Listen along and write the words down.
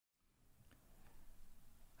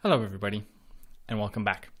Hello everybody and welcome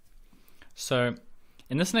back. So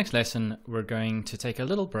in this next lesson we're going to take a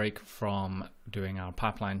little break from doing our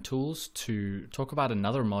pipeline tools to talk about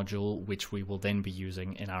another module which we will then be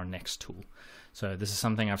using in our next tool. So this is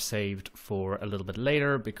something I've saved for a little bit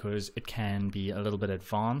later because it can be a little bit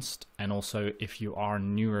advanced, and also if you are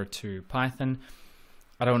newer to Python,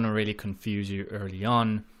 I don't want to really confuse you early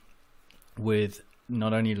on with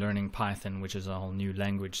not only learning Python, which is a whole new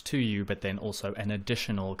language to you, but then also an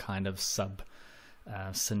additional kind of sub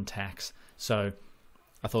syntax. So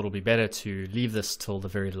I thought it'll be better to leave this till the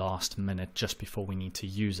very last minute just before we need to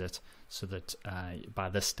use it, so that by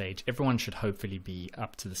this stage everyone should hopefully be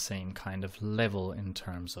up to the same kind of level in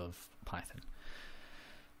terms of Python.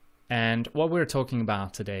 And what we're talking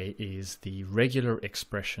about today is the regular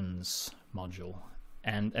expressions module.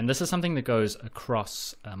 And this is something that goes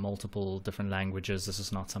across multiple different languages. This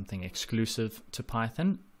is not something exclusive to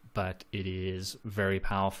Python, but it is very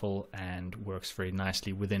powerful and works very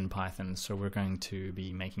nicely within Python. So we're going to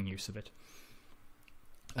be making use of it.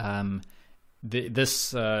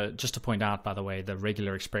 Just to point out, by the way, the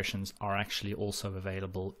regular expressions are actually also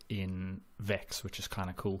available in Vex, which is kind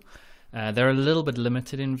of cool. They're a little bit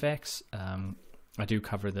limited in Vex. I do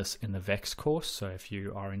cover this in the Vex course, so if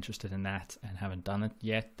you are interested in that and haven't done it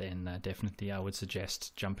yet, then definitely I would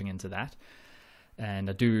suggest jumping into that. And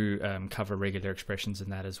I do cover regular expressions in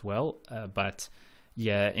that as well, but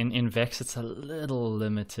yeah, in Vex it's a little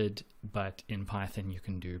limited, but in Python you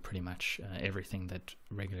can do pretty much everything that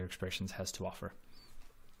regular expressions has to offer.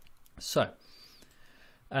 So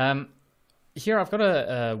here I've got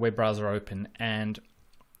a web browser open, and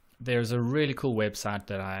there's a really cool website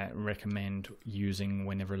that I recommend using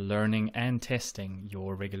whenever learning and testing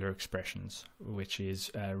your regular expressions, which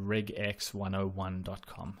is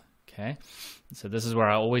regex101.com. Okay, so this is where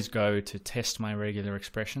I always go to test my regular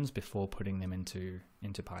expressions before putting them into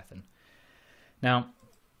Python. Now,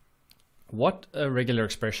 what a regular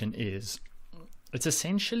expression is, it's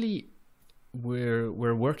essentially we're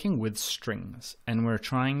working with strings, and we're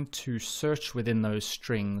trying to search within those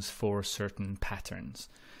strings for certain patterns.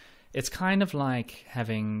 It's kind of like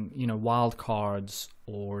having, wildcards,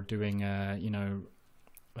 or doing a,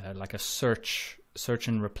 like a search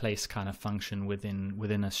and replace kind of function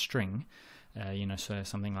within a string. So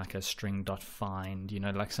something like a string.find,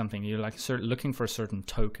 like something you're like looking for a certain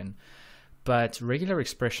token. But regular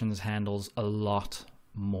expressions handles a lot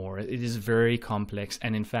more. It is very complex,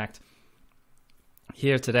 and in fact,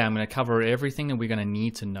 here today I'm going to cover everything that we're going to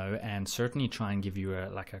need to know, and certainly try and give you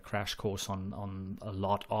a crash course on a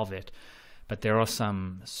lot of it. But there are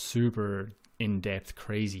some super in-depth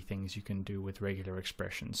crazy things you can do with regular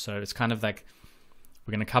expressions. So it's kind of like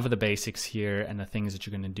we're going to cover the basics here and the things that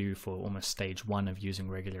you're going to do for almost stage one of using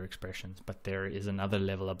regular expressions. But there is another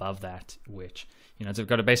level above that, which it's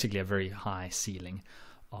got basically a very high ceiling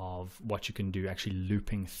of what you can do, actually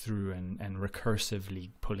looping through and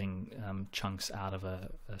recursively pulling chunks out of a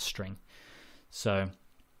string. So,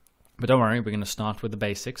 but don't worry, we're going to start with the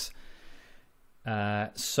basics.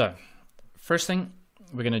 So first thing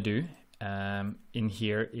we're going to do in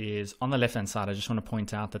here is, on the left hand side, I just want to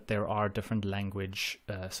point out that there are different language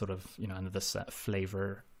under this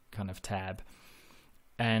flavor kind of tab,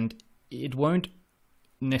 and it won't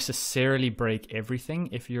necessarily break everything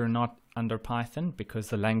if you're not under Python, because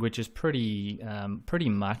the language is pretty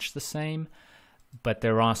much the same, but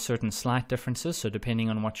there are certain slight differences. So depending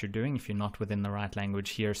on what you're doing, if you're not within the right language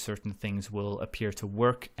here, certain things will appear to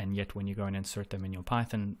work, and yet when you go and insert them in your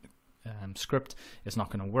Python script, it's not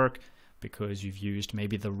going to work because you've used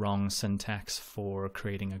maybe the wrong syntax for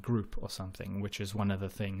creating a group or something, which is one of the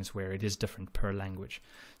things where it is different per language.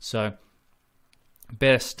 So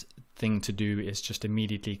best thing to do is just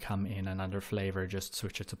immediately come in and under flavor, just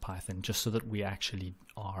switch it to Python, just so that we actually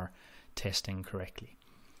are testing correctly.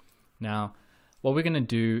 Now, what we're going to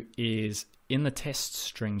do is, in the test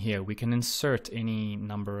string here, we can insert any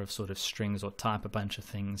number of sort of strings or type a bunch of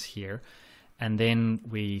things here. And then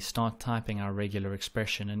we start typing our regular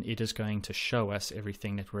expression, and it is going to show us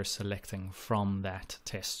everything that we're selecting from that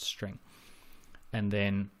test string. And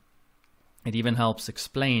then it even helps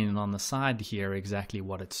explain on the side here exactly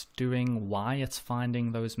what it's doing, why it's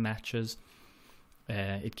finding those matches.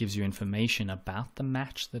 It gives you information about the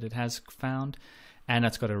match that it has found, and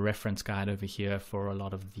it's got a reference guide over here for a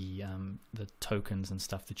lot of the tokens and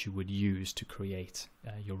stuff that you would use to create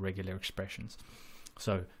your regular expressions.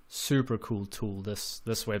 So super cool tool. This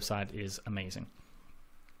website is amazing.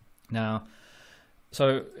 Now,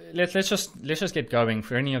 so let's just get going.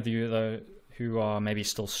 For any of you though who are maybe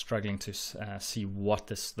still struggling to see what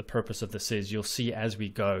the purpose of this is, you'll see as we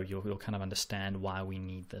go, you'll kind of understand why we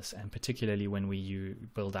need this, and particularly when we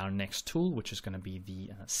build our next tool, which is going to be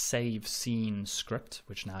the save scene script,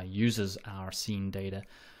 which now uses our scene data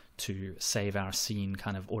to save our scene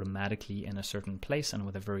kind of automatically in a certain place and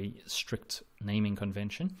with a very strict naming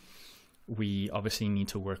convention. We obviously need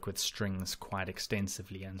to work with strings quite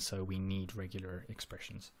extensively, and so we need regular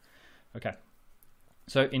expressions. Okay.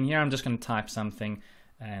 So in here, I'm just going to type something,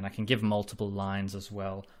 and I can give multiple lines as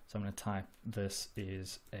well. So I'm going to type, this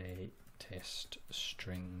is a test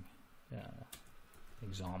string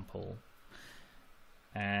example.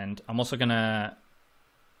 And I'm also going to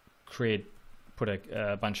put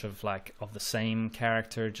a bunch of the same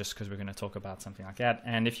character, just because we're going to talk about something like that.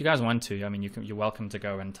 And if you guys want to, I mean, you're welcome to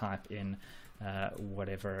go and type in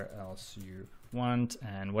whatever else you want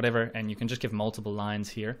and whatever, and you can just give multiple lines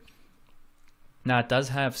here. Now it does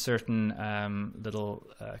have certain little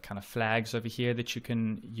kind of flags over here that you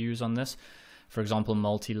can use on this. For example,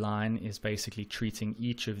 multi-line is basically treating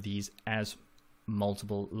each of these as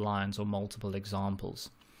multiple lines or multiple examples.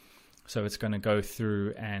 So it's going to go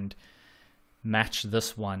through and match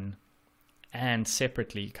this one and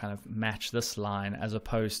separately kind of match this line, as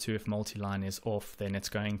opposed to if multi-line is off, then it's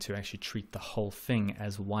going to actually treat the whole thing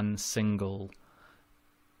as one single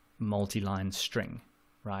multi-line string,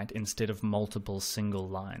 right, instead of multiple single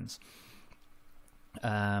lines.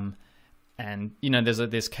 And you know,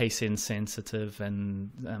 there's case insensitive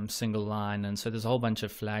and single line, and so there's a whole bunch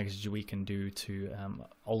of flags we can do to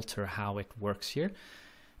alter how it works here.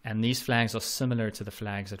 And these flags are similar to the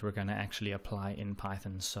flags that we're going to actually apply in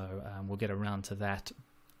Python, so we'll get around to that.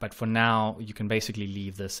 But for now, you can basically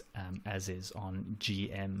leave this as is on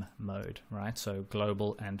GM mode, right? So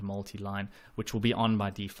global and multi-line, which will be on by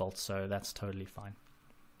default, so that's totally fine.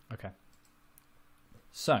 Okay.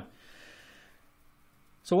 So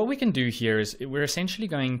what we can do here is we're essentially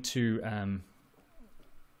going to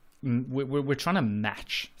we're trying to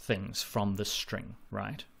match things from the string,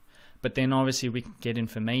 right? But then obviously we can get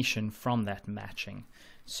information from that matching.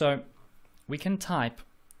 So we can type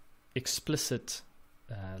explicit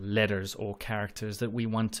letters or characters that we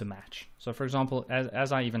want to match. So for example,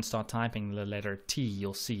 as I even start typing the letter T,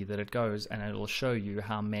 you'll see that it goes and it will show you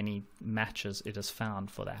how many matches it has found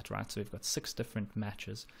for that, right? So we've got 6 different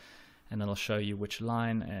matches, and it'll show you which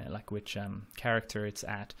line, which character it's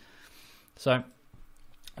at. So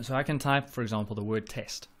I can type, for example, the word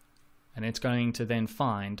test, and it's going to then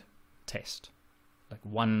find test, like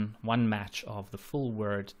one match of the full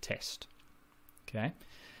word test. Okay,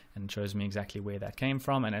 and it shows me exactly where that came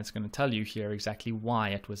from, and it's going to tell you here exactly why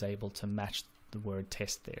it was able to match the word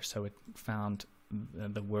test there. So it found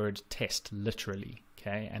the word test literally,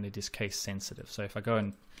 okay, and it is case sensitive. So if I go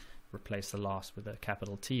and replace the last with a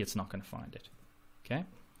capital T, it's not going to find it. Okay,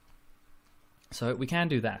 so we can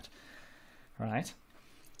do that, right?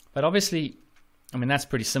 But obviously, I mean, that's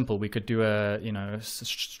pretty simple. We could do a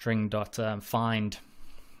string.find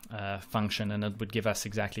function, and it would give us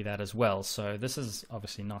exactly that as well. So this is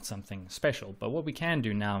obviously not something special, but what we can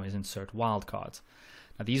do now is insert wildcards.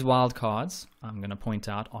 Now these wildcards, I'm going to point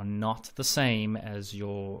out, are not the same as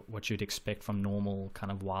what you'd expect from normal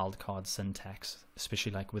kind of wildcard syntax,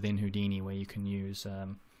 especially like within Houdini, where you can use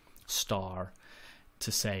star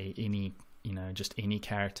to say any, just any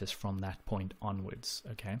characters from that point onwards.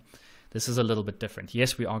 Okay, this is a little bit different.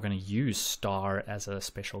 Yes, we are going to use star as a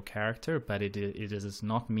special character, but it does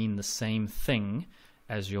not mean the same thing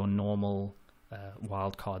as your normal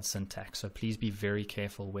wildcard syntax. So please be very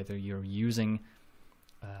careful whether you're using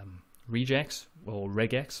regex or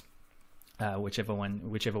regex,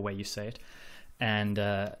 whichever way you say it, and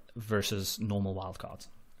versus normal wildcards.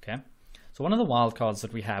 Okay, so one of the wildcards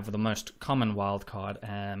that we have, the most common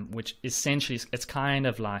wildcard, which essentially it's kind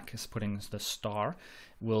of like putting the star,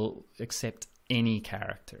 will accept any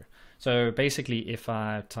character. So basically, if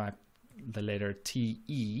I type the letter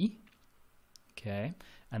TE, okay,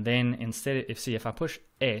 and then instead, if I push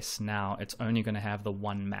S now, it's only going to have the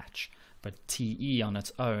one match. But TE on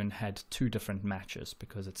its own had 2 different matches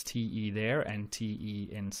because it's TE there and TE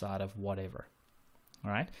inside of whatever.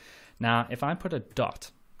 All right. Now, if I put a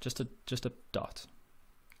dot, just a dot,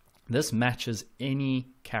 this matches any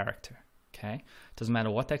character. Okay. Doesn't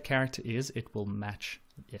matter what that character is, it will match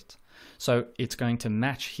it. So it's going to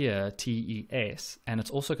match here TES, and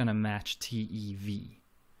it's also going to match TEV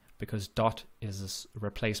because dot is a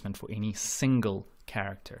replacement for any single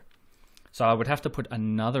character. So I would have to put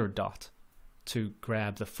another dot to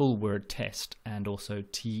grab the full word test and also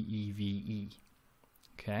TEVE.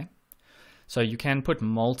 Okay, so you can put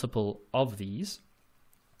multiple of these,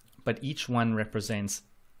 but each one represents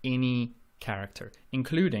any character,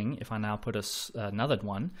 including, if I now put another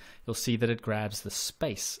one, you'll see that it grabs the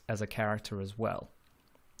space as a character as well.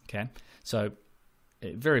 Okay, so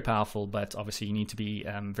very powerful, but obviously you need to be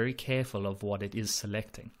very careful of what it is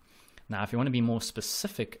selecting. Now, if you want to be more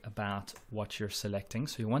specific about what you're selecting,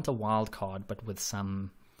 so you want a wildcard, but with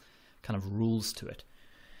some kind of rules to it,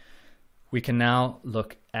 we can now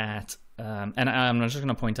look at, and I'm just going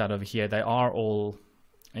to point out over here, they are all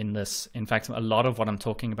in this. In fact, a lot of what I'm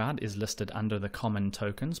talking about is listed under the common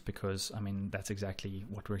tokens, because I mean that's exactly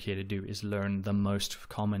what we're here to do, is learn the most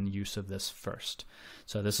common use of this first.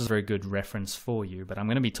 So this is a very good reference for you, but I'm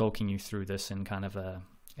going to be talking you through this in kind of a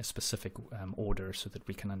specific order so that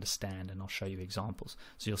we can understand, and I'll show you examples.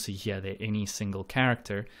 So you'll see here that any single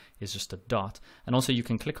character is just a dot, and also you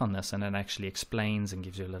can click on this and it actually explains and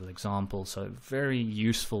gives you a little example. So very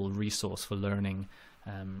useful resource for learning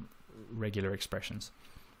regular expressions.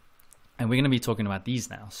 And we're going to be talking about these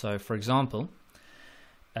now. So for example,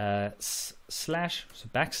 /s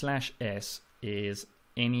is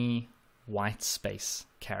any white space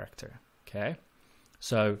character. Okay,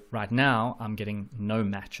 so right now I'm getting no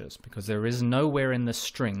matches because there is nowhere in the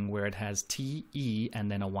string where it has TE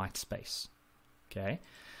and then a white space. Okay,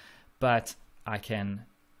 but I can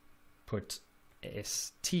put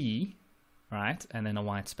ST, right, and then a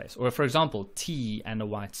white space. Or for example, T and a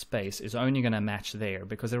white space is only going to match there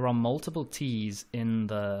because there are multiple T's in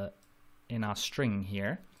our string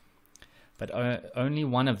here, but only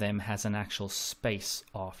one of them has an actual space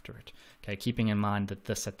after it. Okay, keeping in mind that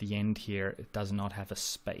this at the end here, it does not have a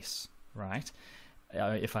space, right?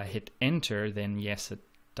 If I hit enter, then yes, it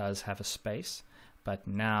does have a space, but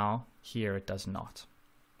now here it does not,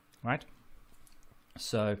 right?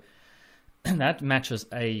 So that matches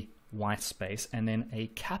a white space, and then a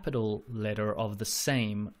capital letter of the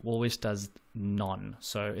same always does none.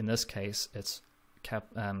 So in this case, it's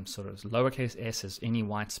sort of lowercase s is any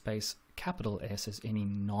white space, capital S is any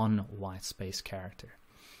non-white space character.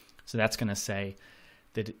 So that's going to say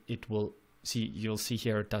that it will see, you'll see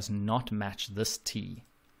here it does not match this T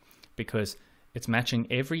because it's matching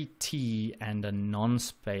every T and a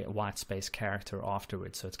non-white space character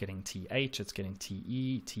afterwards. So it's getting TH, it's getting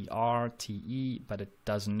TE, TR, TE, but it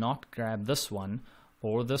does not grab this one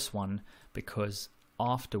or this one because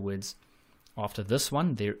afterwards, after this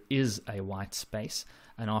one, there is a white space,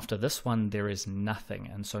 and after this one, there is nothing.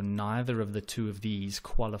 And so neither of the two of these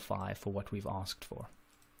qualify for what we've asked for.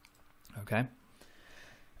 Okay.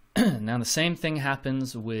 Now the same thing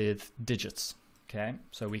happens with digits. Okay,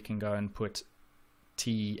 so we can go and put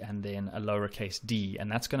T and then a lowercase d,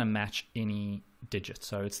 and that's going to match any digit.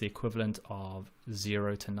 So it's the equivalent of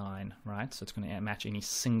 0 to 9, right? So it's going to match any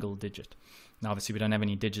single digit. Now obviously we don't have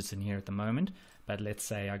any digits in here at the moment, but let's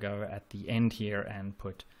say I go at the end here and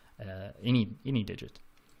put any digit,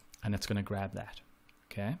 and it's going to grab that.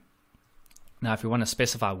 Okay. Now if we want to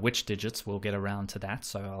specify which digits, we'll get around to that,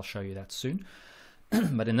 so I'll show you that soon.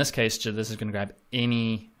 But in this case, this is going to grab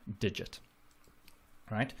any digit,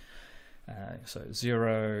 right? So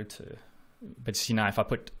 0 to, but see now if I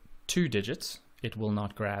put 2 digits, it will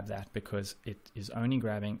not grab that because it is only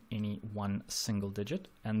grabbing any one single digit.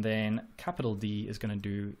 And then capital D is going to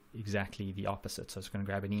do exactly the opposite. So it's going to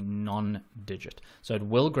grab any non-digit. So it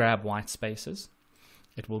will grab white spaces.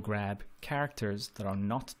 It will grab characters that are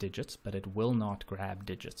not digits, but it will not grab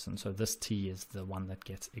digits. And so this T is the one that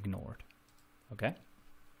gets ignored. Okay.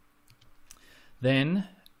 Then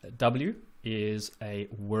W is a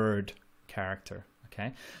word character.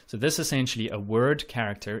 Okay, so this essentially, a word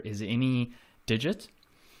character is any digit,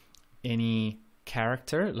 any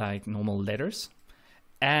character like normal letters,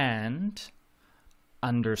 and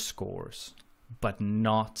underscores, but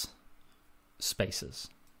not spaces.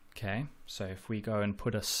 Okay, so if we go and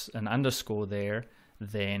put an underscore there,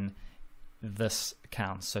 then this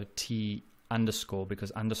counts. So T underscore,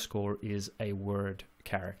 because underscore is a word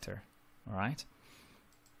character. All right.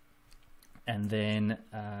 And then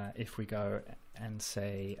if we go and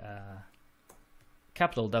say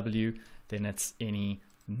capital W, then it's any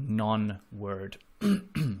non-word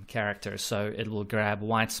character. So it will grab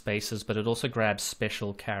white spaces, but it also grabs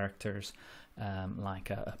special characters like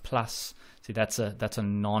a plus. See, that's a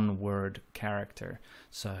non-word character.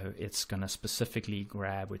 So it's going to specifically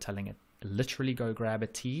grab, we're telling it literally go grab a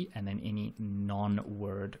T and then any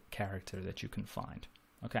non-word character that you can find.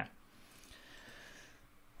 Okay.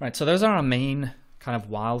 Right, so those are our main kind of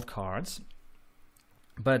wildcards,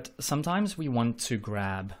 but sometimes we want to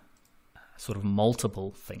grab sort of multiple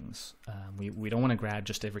things. We don't want to grab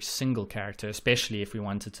just every single character, especially if we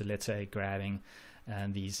wanted to, let's say, grabbing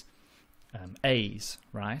these A's,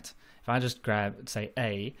 right? If I just grab, say,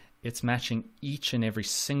 A, it's matching each and every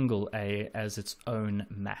single A as its own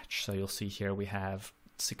match. So you'll see here we have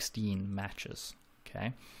 16 matches,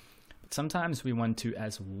 okay? But sometimes we want to,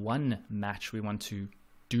 as one match, we want to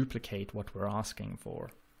duplicate what we're asking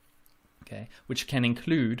for, okay? Which can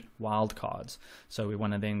include wildcards. So we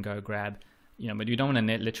want to then go grab, but you don't want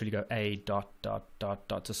to literally go A dot dot dot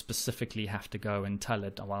dot to specifically have to go and tell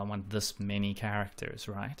it, well, I want this many characters,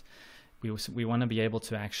 right? We want to be able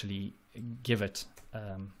to actually give it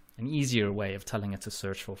an easier way of telling it to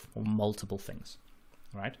search for multiple things,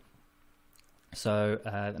 right? So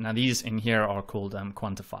now these in here are called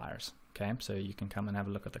quantifiers, okay? So you can come and have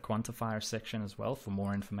a look at the quantifier section as well for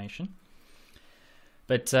more information.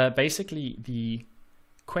 But basically the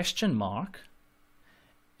question mark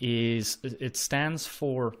it stands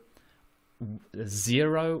for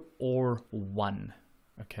 0 or 1,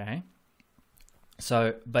 okay?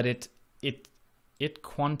 So, but it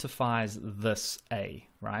quantifies this A,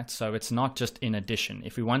 right? So it's not just in addition.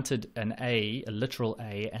 If we wanted an A, a literal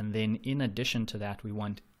A, and then in addition to that we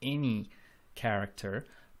want any character,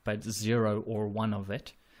 but 0 or 1 of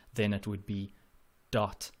it, then it would be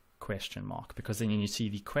dot question mark, because then you see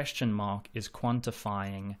the question mark is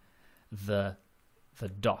quantifying the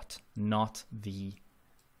dot, not the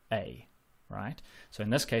A, right? So in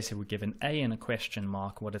this case, if we give an A and a question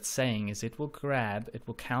mark, what it's saying is it will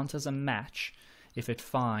count as a match if it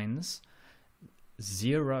finds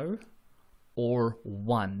 0 or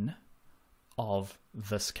 1 of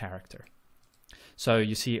this character. So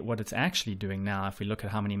you see what it's actually doing now. If we look at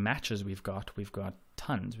how many matches we've got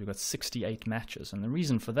tons. We've got 68 matches, and the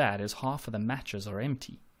reason for that is half of the matches are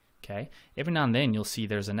empty, okay? Every now and then you'll see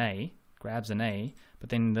there's an A, grabs an A, but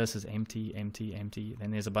then this is empty, empty, empty,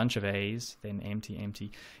 then there's a bunch of A's, then empty, empty.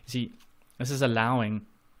 You see, this is allowing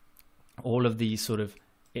all of these sort of,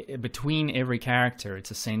 between every character,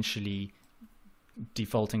 it's essentially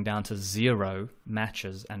defaulting down to 0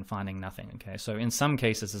 matches and finding nothing, okay? So in some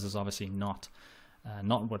cases, this is obviously not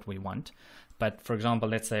what we want, but for example,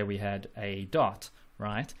 let's say we had a dot,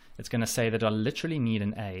 right? It's going to say that I literally need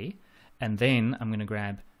an A, and then I'm going to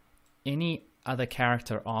grab any other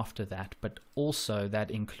character after that, but also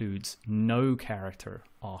that includes no character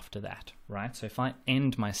after that, right? So if I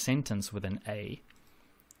end my sentence with an A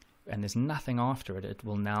and there's nothing after it, it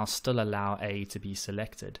will now still allow A to be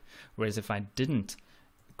selected. Whereas if I didn't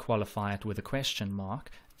qualify it with a question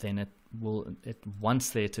mark, then it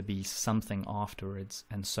wants there to be something afterwards,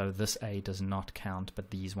 and so this A does not count,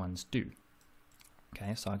 but these ones do.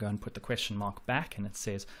 Okay, so I go and put the question mark back, and it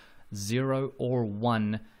says 0 or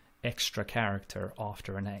 1 extra character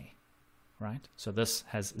after an A, right? So this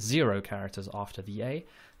has 0 characters after the A.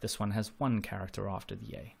 This one has 1 character after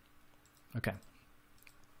the A. Okay.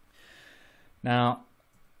 Now,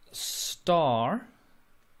 star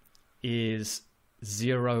is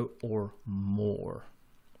 0 or more.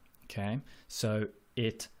 Okay, so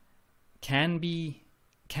it can be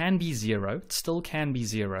 0. It still can be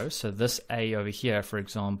 0. So this A over here, for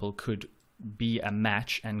example, could be a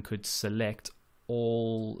match and could select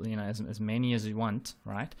all, as many as you want,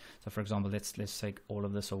 right? So for example, let's take all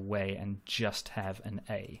of this away and just have an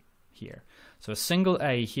A here. So a single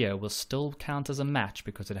A here will still count as a match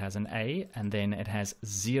because it has an A and then it has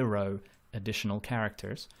 0 additional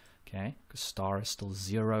characters, okay? Because star is still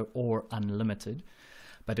 0 or unlimited,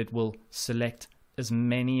 but it will select as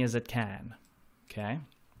many as it can, okay?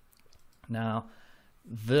 Now,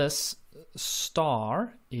 this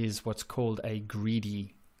star is what's called a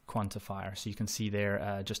greedy quantifier. So you can see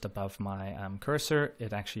there just above my cursor,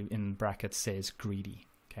 it actually in brackets says greedy.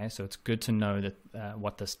 Okay, so it's good to know that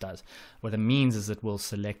what this does. What it means is it will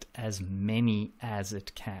select as many as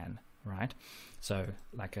it can, right? So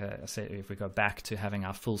like I said, if we go back to having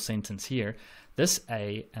our full sentence here, this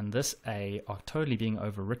A and this A are totally being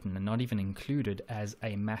overwritten and not even included as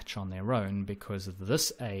a match on their own because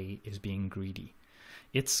this A is being greedy.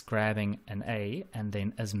 It's grabbing an A and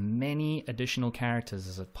then as many additional characters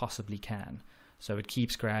as it possibly can. So it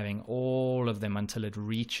keeps grabbing all of them until it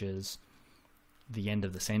reaches the end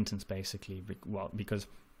of the sentence, basically. Well, because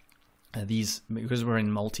because we're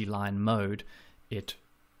in multi-line mode, it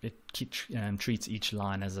treats each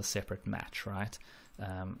line as a separate match, right?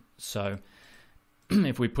 So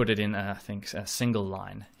if we put it in, I think, a single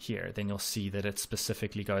line here, then you'll see that it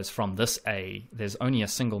specifically goes from this A. There's only a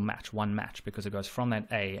single match, one match, because it goes from that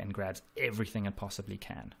A and grabs everything it possibly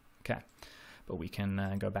can. Okay, but we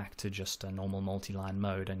can go back to just a normal multi-line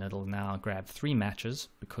mode, and it'll now grab 3 matches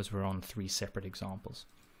because we're on 3 separate examples.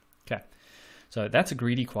 Okay, so that's a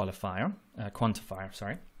greedy quantifier.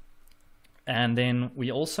 Sorry. And then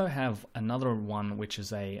we also have another one, which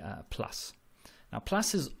is a plus. Now,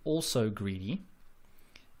 plus is also greedy,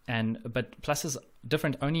 but plus is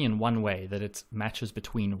different only in one way, that it matches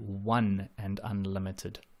between 1 and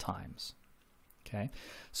unlimited times. Okay,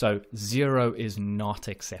 so 0 is not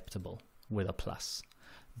acceptable with a plus,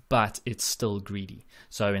 but it's still greedy.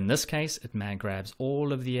 So in this case, it grabs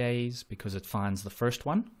all of the A's because it finds the first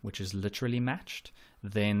one, which is literally matched.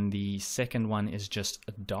 Then the second one is just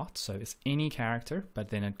a dot, so it's any character, but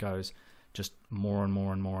then it goes just more and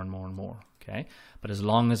more and more and more and more. Okay, but as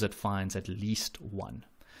long as it finds at least one.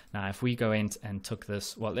 Now, if we go in and took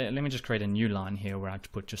this, well, let me just create a new line here where I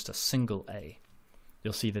put just a single A.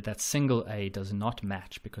 You'll see that that single A does not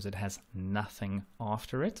match because it has nothing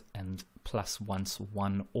after it, and plus wants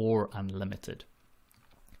 1 or unlimited.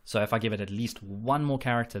 So if I give it at least one more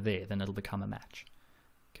character there, then it'll become a match.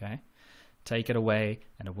 Okay, take it away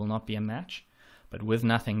and it will not be a match. But with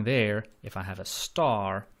nothing there, if I have a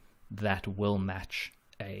star, that will match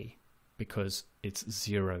A because it's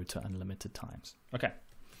 0 to unlimited times. Okay.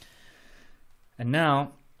 And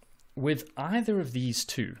now with either of these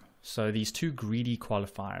two, so these two greedy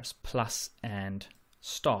qualifiers, plus and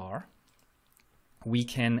star, we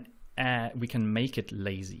can make it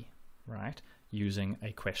lazy, right? Using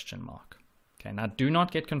a question mark. Okay, now do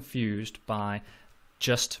not get confused by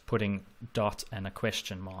just putting dot and a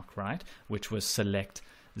question mark, right? Which was select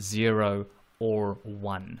 0 or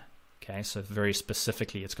 1. Okay, so very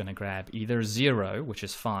specifically, it's going to grab either 0, which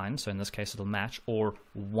is fine, so in this case it'll match, or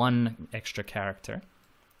 1 extra character.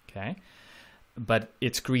 Okay, but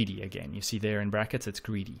it's greedy again. You see there in brackets, it's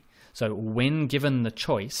greedy. So when given the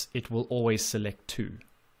choice, it will always select 2.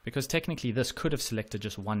 Because technically this could have selected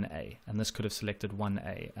just 1A, and this could have selected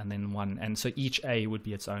 1A, and then 1, and so each A would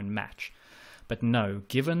be its own match. But no,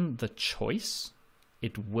 given the choice,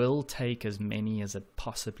 it will take as many as it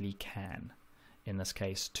possibly can. In this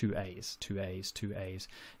case, 2 A's, 2 A's, 2 A's.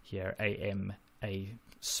 Here, AM, A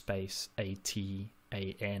space, AT,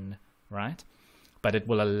 AN, right? But it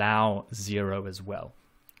will allow 0 as well.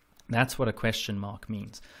 That's what a question mark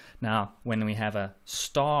means. Now, when we have a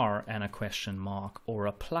star and a question mark, or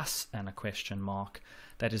a plus and a question mark,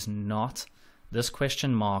 that is not, this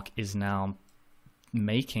question mark is now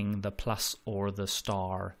making the plus or the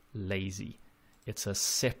star lazy. It's a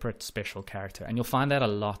separate special character. And you'll find that a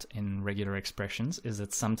lot in regular expressions, is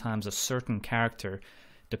that sometimes a certain character,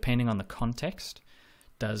 depending on the context,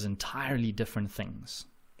 does entirely different things.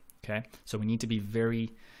 Okay, so we need to be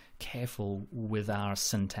very careful with our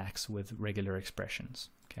syntax with regular expressions.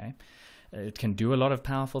 Okay, it can do a lot of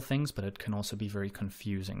powerful things, but it can also be very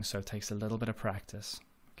confusing, so it takes a little bit of practice.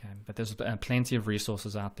 Okay, but there's plenty of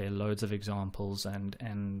resources out there, loads of examples,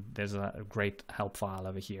 and there's a great help file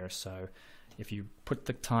over here. So if you put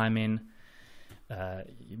the time in,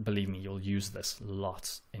 believe me, you'll use this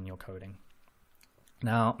lots in your coding.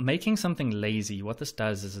 Now, making something lazy, what this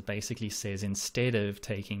does is it basically says instead of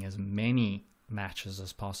taking as many matches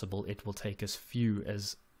as possible, it will take as few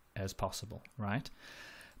as possible, right?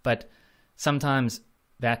 But sometimes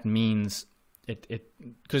that means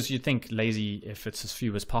because you think lazy, if it's as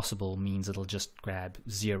few as possible, means it'll just grab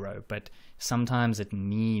 0, but sometimes it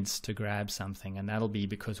needs to grab something, and that'll be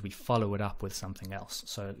because we follow it up with something else.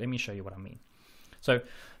 So let me show you what I mean. So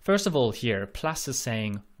first of all here, plus is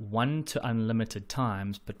saying 1 to unlimited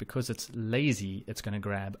times, but because it's lazy, it's going to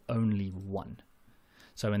grab only 1.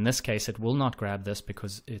 So in this case, it will not grab this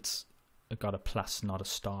because it's got a plus, not a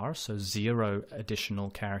star. So 0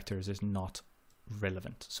 additional characters is not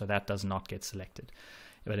relevant. So that does not get selected.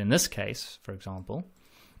 But in this case, for example,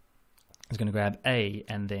 it's going to grab A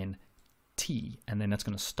and then T, and then it's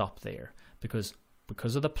going to stop there because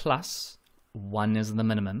of the plus, 1 is the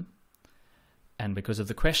minimum. And because of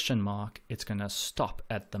the question mark, it's going to stop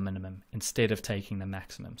at the minimum instead of taking the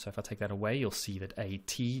maximum. So if I take that away, you'll see that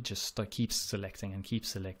AT just keeps selecting and keeps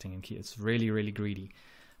selecting, and it's really, really greedy.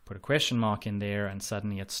 Put a question mark in there, and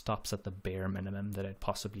suddenly it stops at the bare minimum that it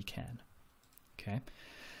possibly can. Okay,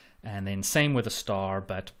 and then same with a star,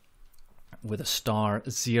 but with a star,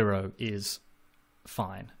 0 is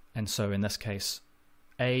fine. And so in this case,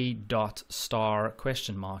 A dot star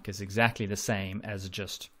question mark is exactly the same as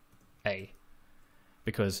just A.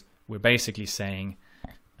 Because we're basically saying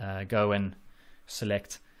go and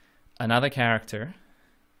select another character,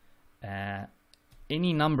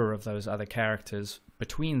 any number of those other characters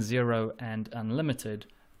between 0 and unlimited,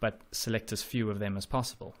 but select as few of them as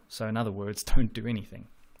possible. So in other words, don't do anything,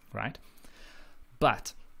 right?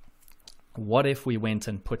 But what if we went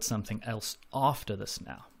and put something else after this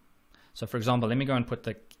now? So for example, let me go and put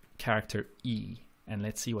the character E, and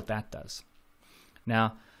let's see what that does.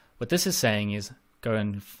 Now, what this is saying is go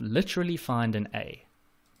and literally find an A.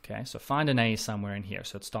 Okay, so find an A somewhere in here.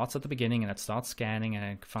 So it starts at the beginning and it starts scanning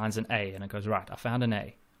and it finds an A and it goes, right, I found an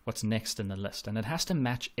A. What's next in the list? And it has to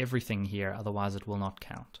match everything here, otherwise it will not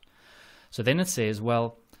count. So then it says,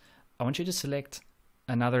 well, I want you to select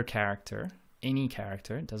another character, any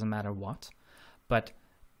character, it doesn't matter what, but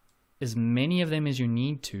as many of them as you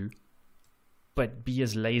need to, but be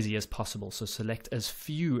as lazy as possible. So select as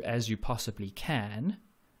few as you possibly can,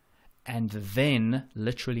 and then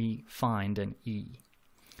literally find an E.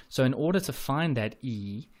 So in order to find that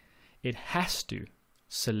E, it has to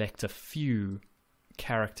select a few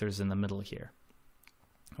characters in the middle here.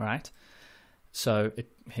 All right? So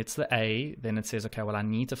it hits the A, then it says, okay, well, I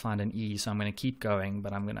need to find an E, so I'm going to keep going,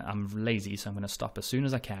 but I'm lazy, so I'm going to stop as soon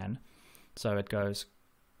as I can. So it goes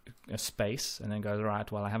a space, and then goes, all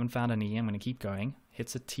right, well, I haven't found an E, I'm going to keep going.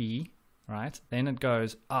 Hits a T, right? Then it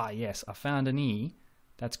goes, yes, I found an E.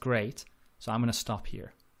 That's great. So I'm going to stop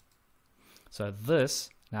here. So this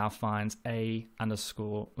now finds A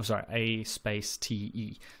space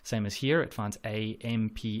TE. Same as here, it finds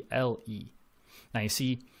AMPLE. Now you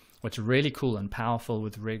see what's really cool and powerful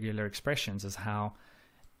with regular expressions is how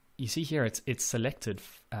you see here it's selected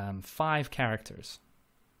 5 characters.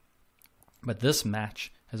 But this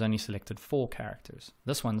match has only selected 4 characters.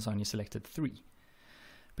 This one's only selected 3.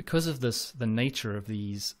 Because of this, the nature of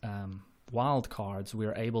these wildcards,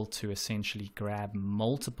 we're able to essentially grab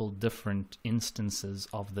multiple different instances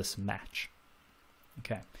of this match.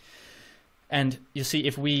 Okay. And you see,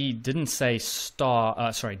 if we didn't say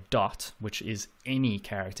dot, which is any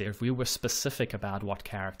character, if we were specific about what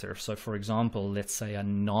character, so for example, let's say a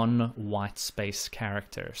non-white space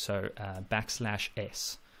character, so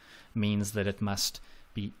 \s means that it must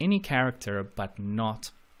be any character but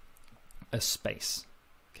not a space.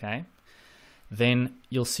 Okay. Then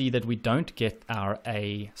you'll see that we don't get our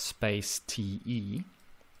A space TE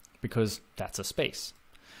because that's a space.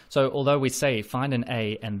 So although we say find an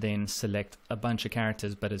A and then select a bunch of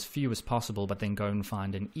characters but as few as possible, but then go and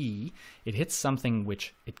find an E, it hits something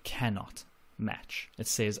which it cannot match. It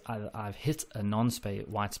says I've hit a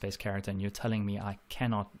non-white space character and you're telling me I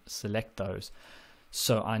cannot select those.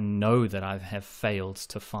 So I know that I have failed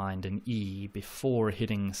to find an E before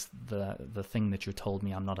hitting the thing that you told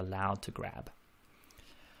me I'm not allowed to grab.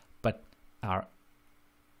 But our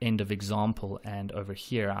end of example and over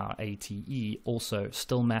here our ATE also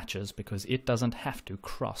still matches because it doesn't have to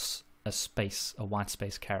cross a white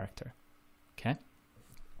space character. Okay?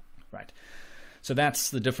 Right. So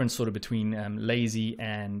that's the difference sort of between lazy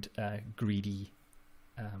and greedy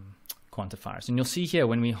quantifiers. And you'll see here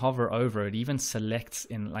when we hover over it even selects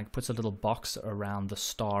puts a little box around the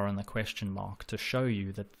star and the question mark to show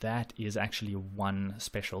you that that is actually one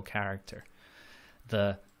special character.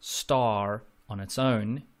 The star on its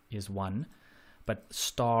own is 1, but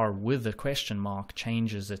star with the question mark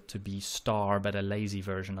changes it to be star but a lazy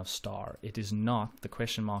version of star. It is not, the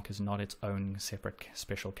question mark is not its own separate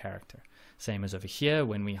special character. Same as over here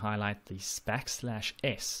when we highlight the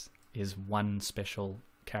 \s is one special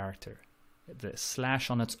character. The slash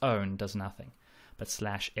on its own does nothing, but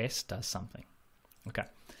 /s does something. Okay,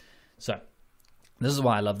 so this is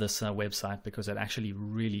why I love this website, because it actually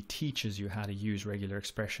really teaches you how to use regular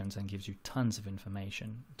expressions and gives you tons of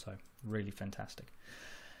information. So really fantastic.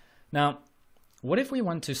 Now, what if we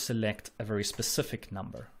want to select a very specific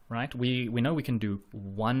number, right? We know we can do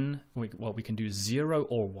we can do 0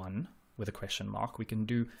 or 1 with a question mark. We can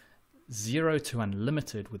do 0 to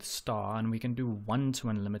unlimited with star, and we can do 1 to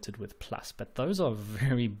unlimited with plus. But those are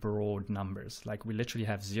very broad numbers. Like we literally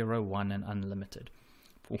have 0, 1, and unlimited.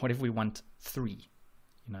 What if we want 3?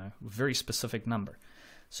 Very specific number.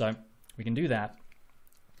 So we can do that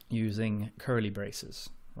using curly braces,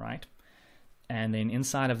 right? And then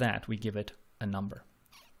inside of that, we give it a number.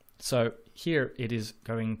 So here it is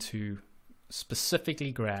going to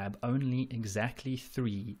specifically grab only exactly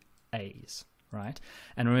 3 A's, right?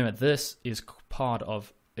 And remember, this is part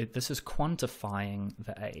of it. This is quantifying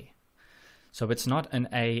the A. So it's not an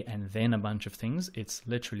A and then a bunch of things. It's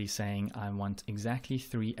literally saying I want exactly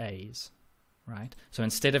 3 A's, right? So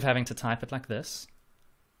instead of having to type it like this,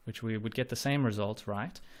 which we would get the same result,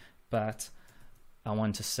 right? But I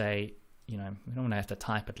want to say, we don't want to have to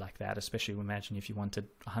type it like that, especially imagine if you wanted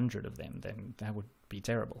 100 of them, then that would be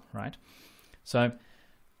terrible, right? So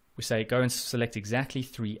we say go and select exactly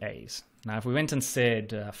 3 A's. Now if we went and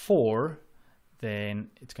said 4, then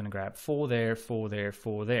it's going to grab 4 there, 4 there,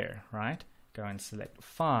 4 there, right? Go and select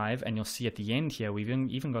 5, and you'll see at the end here we've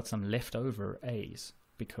even got some leftover A's,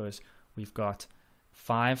 because we've got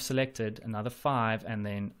 5 selected, another 5, and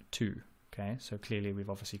then 2. Okay, so clearly we've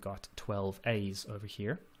obviously got 12 A's over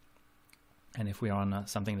here. And if we are on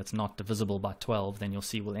something that's not divisible by 12, then you'll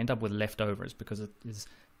see we'll end up with leftovers because it is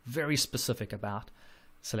very specific about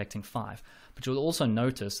selecting 5. But you'll also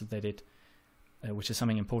notice that it, which is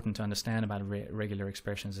something important to understand about regular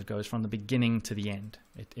expressions, it goes from the beginning to the end.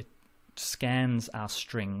 It scans our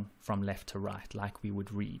string from left to right like we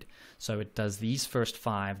would read. So it does these first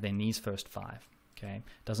 5, then these first 5. Okay,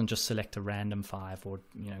 it doesn't just select a random 5 or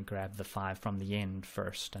grab the 5 from the end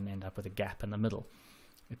first and end up with a gap in the middle.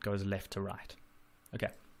 It goes left to right. Okay.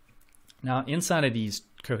 Now inside of these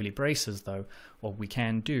curly braces though, what we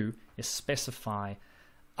can do is specify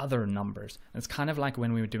other numbers. And it's kind of like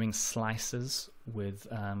when we were doing slices with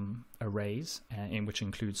arrays, in which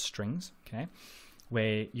includes strings, okay,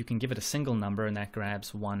 where you can give it a single number and that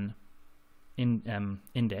grabs one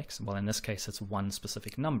index. Well, in this case, it's one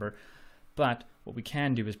specific number. But what we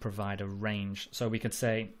can do is provide a range. So we could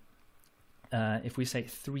say, if we say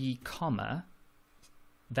 3 comma,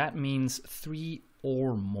 that means 3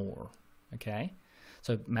 or more, okay?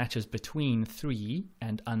 So it matches between 3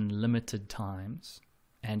 and unlimited times,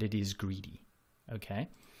 and it is greedy, okay?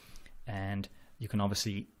 And you can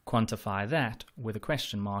obviously quantify that with a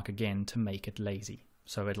question mark again to make it lazy.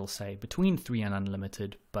 So it'll say between 3 and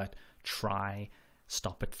unlimited, but try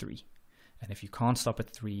stop at 3. And if you can't stop at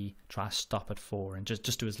 3, try stop at 4, and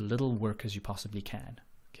just do as little work as you possibly can,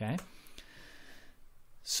 okay?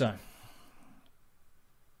 So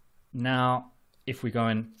now if we go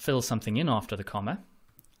and fill something in after the comma,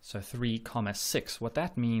 so 3 comma 6, what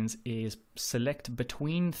that means is select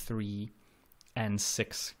between 3 and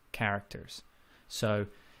 6 characters. So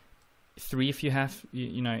 3 if you have,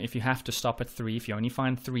 if you have to stop at 3, if you only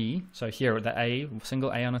find 3, so here the A,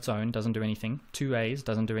 single A on its own doesn't do anything, 2 A's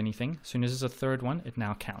doesn't do anything. As soon as there's a third one, it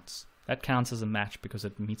now counts. That counts as a match because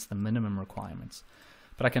it meets the minimum requirements.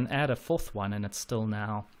 But I can add a 4th one and it's still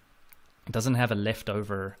now, it doesn't have a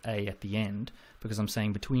leftover A at the end because I'm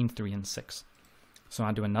saying between 3 and 6. So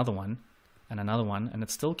I do another one, and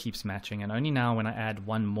it still keeps matching, and only now when I add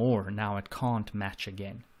one more, now it can't match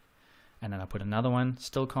again. And then I put another one,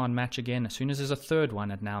 still can't match again. As soon as there's a third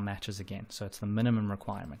one, it now matches again. So it's the minimum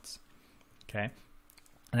requirements, okay?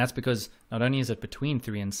 And that's because not only is it between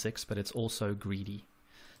 3 and 6, but it's also greedy.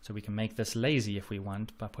 So we can make this lazy if we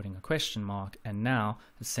want by putting a question mark, and now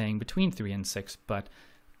it's saying between 3 and 6, but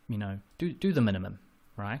do the minimum,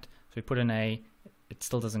 right? So we put an A, it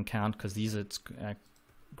still doesn't count because these it's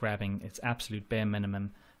grabbing its absolute bare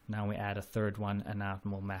minimum. Now we add a third one, and now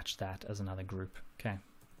we'll match that as another group, okay?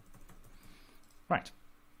 Right.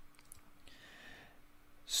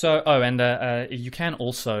 So, you can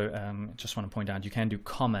also, just want to point out, you can do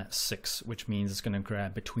comma 6, which means it's going to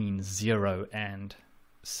grab between 0 and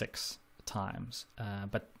 6 times.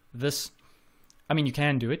 But this, you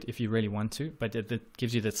can do it if you really want to, but it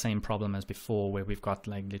gives you the same problem as before where we've got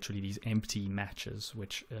like literally these empty matches,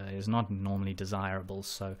 which is not normally desirable.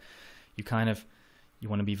 So you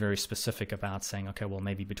want to be very specific about saying, okay, well,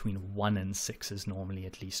 maybe between 1 and 6 is normally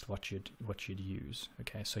at least what you'd use.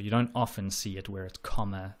 Okay, so you don't often see it where it's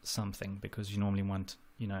comma something because you normally want,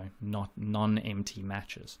 not non-empty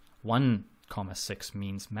matches. 1 comma 6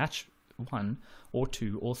 means match 1 or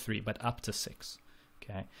 2 or 3, but up to 6.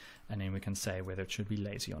 Okay, and then we can say whether it should be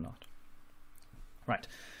lazy or not. Right.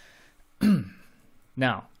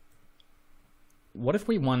 Now, what if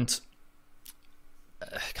we want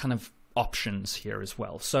kind of options here as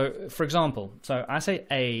well? So for example, so I say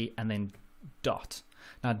A and then dot.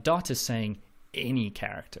 Now dot is saying any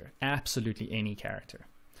character, absolutely any character.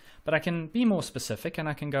 But I can be more specific and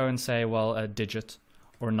I can go and say, well, a digit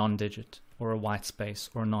or a non-digit or a white space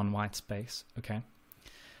or a non-white space, okay?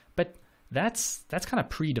 But that's kind of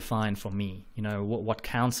predefined for me, what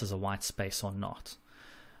counts as a white space or not.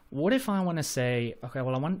 What if I want to say, okay,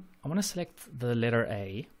 well, I want to select the letter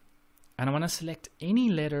A, and I want to select any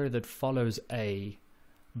letter that follows A,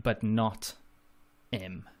 but not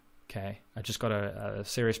M, okay? I just got a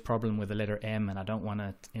serious problem with the letter M, and I don't want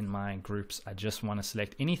it in my groups. I just want to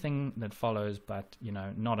select anything that follows, but,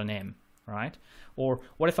 not an M, right? Or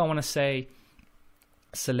what if I want to say,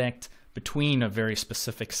 select between a very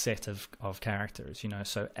specific set of characters,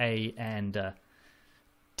 so A and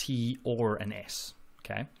T or an S,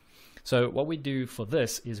 okay? So what we do for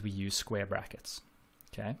this is we use square brackets,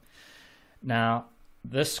 okay? Now,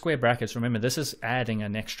 this square brackets, remember, this is adding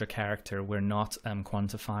an extra character. We're not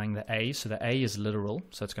quantifying the A, so the A is literal,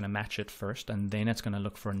 so it's going to match it first, and then it's going to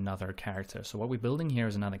look for another character. So what we're building here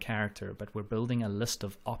is another character, but we're building a list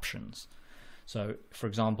of options. So, for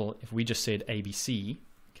example, if we just said ABC,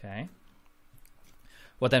 okay,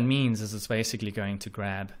 what that means is it's basically going to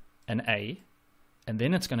grab an A, and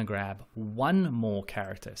then it's going to grab one more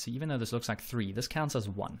character. So even though this looks like 3, this counts as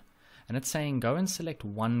 1. and it's saying go and select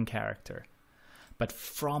one character, but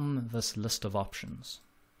from this list of options.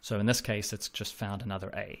 So in this case, it's just found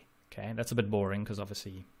another A. Okay, that's a bit boring because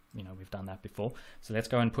obviously, you know, we've done that before. So let's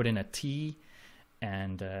go and put in a T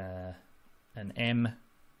and an M.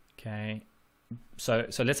 Okay, so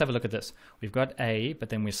let's have a look at this. We've got A, but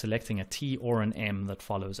then we're selecting a T or an M that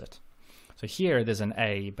follows it. So here there's an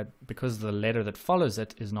A, but because the letter that follows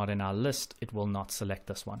it is not in our list, it will not select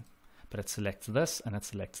this one. But it selects this and it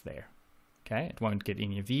selects there. Okay, it won't get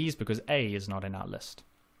any of these because A is not in our list.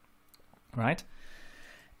 Right?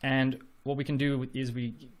 And what we can do is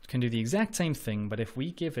we can do the exact same thing, but if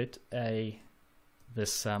we give it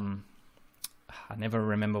this I never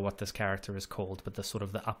remember what this character is called, but the sort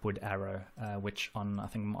of the upward arrow, which I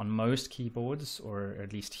think on most keyboards, or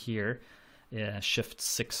at least here, Shift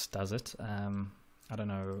 6 does it. I don't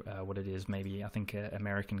know what it is. Maybe I think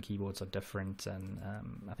American keyboards are different, and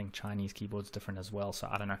I think Chinese keyboards different as well. So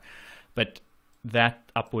I don't know, but that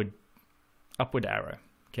upward arrow.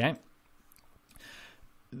 Okay.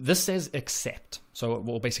 This says accept, so it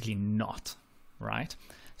will basically not, right?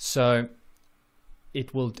 So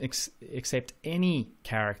it will accept any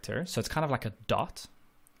character, so it's kind of like a dot,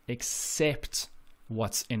 except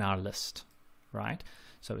what's in our list, right?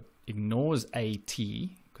 So it ignores AT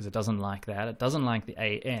because it doesn't like that. It doesn't like the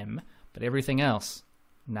AM, but everything else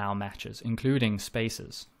now matches, including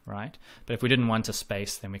spaces, right? But if we didn't want a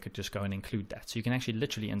space, then we could just go and include that. So you can actually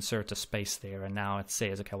literally insert a space there, and now it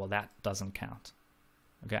says, okay, well, that doesn't count.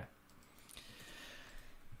 Okay.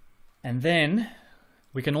 And then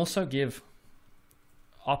we can also give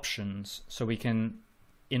options. So we can,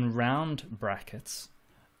 in round brackets,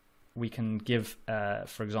 we can give,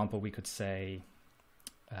 for example, we could say,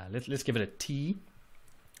 let's give it a T,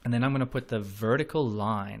 and then I'm going to put the vertical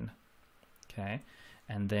line, okay,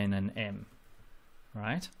 and then an M,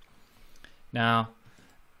 right? Now,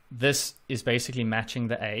 this is basically matching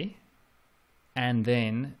the A, and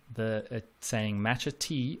then it's saying match a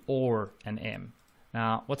T or an M.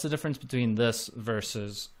 Now, what's the difference between this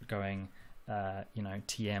versus going, you know,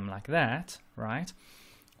 TM like that, right?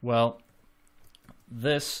 Well,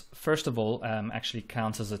 this, first of all, actually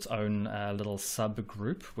counts as its own little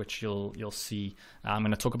subgroup, which you'll see. I'm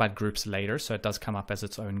going to talk about groups later, so it does come up as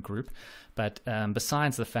its own group. But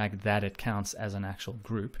besides the fact that it counts as an actual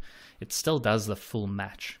group, it still does the full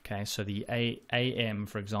match. Okay, so the AM,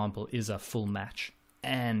 for example, is a full match,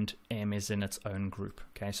 and M is in its own group.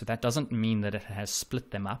 Okay, so that doesn't mean that it has split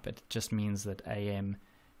them up. It just means that AM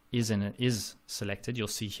is selected. You'll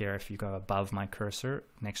see here if you go above my cursor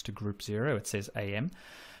next to group 0, it says AM,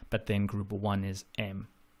 but then group 1 is M.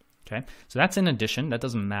 Okay, so that's in addition. That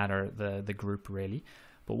doesn't matter the group really.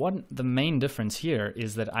 But what the main difference here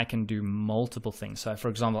is that I can do multiple things. So for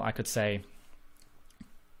example, I could say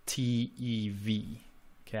TEV.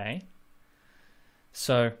 Okay,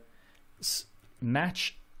 so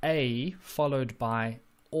match A followed by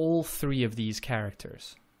all 3 of these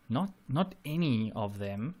characters. Not any of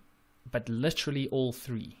them, but literally all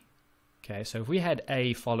 3. Okay, so if we had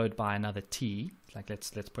A followed by another T, like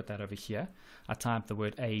let's put that over here. I type the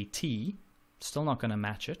word AT, still not going to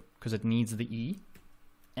match it because it needs the E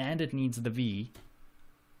and it needs the V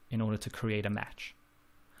in order to create a match.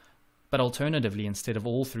 But alternatively, instead of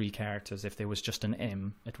all 3 characters, if there was just an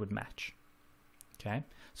M, it would match. Okay,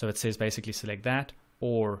 so it says basically select that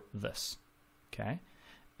or this. Okay.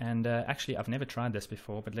 And actually, I've never tried this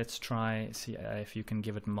before, but let's see if you can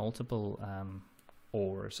give it multiple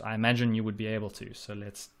ORs. I imagine you would be able to. So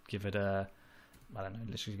let's give it a, I don't know,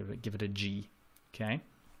 let's just give it a G. Okay.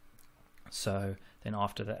 So then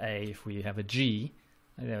after the A, if we have a G,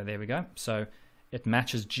 there we go. So it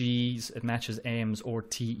matches G's, it matches M's or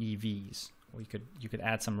TEVs. Or you could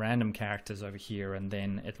add some random characters over here, and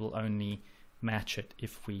then it will only match it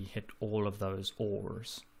if we hit all of those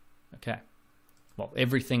ORs. Okay. Well,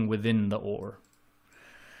 everything within the OR.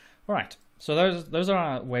 All right, so those are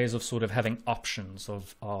our ways of sort of having options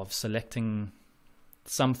of selecting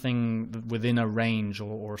something within a range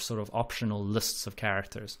or sort of optional lists of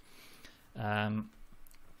characters.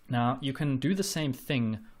 Now, you can do the same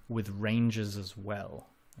thing with ranges as well,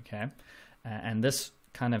 okay? And this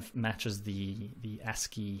kind of matches the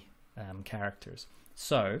ASCII characters.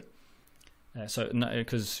 So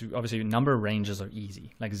because obviously number ranges are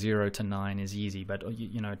easy, like 0 to 9 is easy, but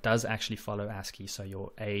you know it does actually follow ASCII. So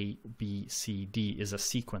your A, B, C, D is a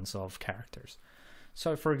sequence of characters.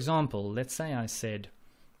 So for example, let's say I said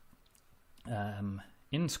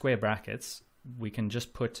in square brackets, we can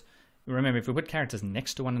just put, remember if we put characters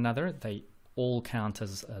next to one another, they all count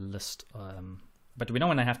as a list, but we don't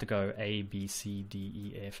want to have to go A, B, C, D,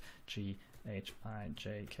 E, F, G,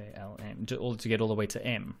 H-I-J-K-L-M, all to get all the way to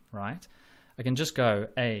M, right? I can just go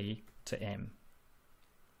A to M.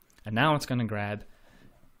 And now it's going to grab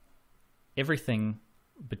everything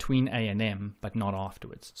between A and M, but not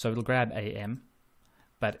afterwards. So it'll grab AM,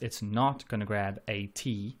 but it's not going to grab AT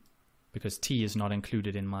because T is not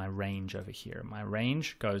included in my range over here. My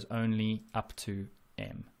range goes only up to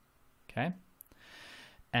M, okay?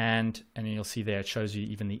 And you'll see there it shows you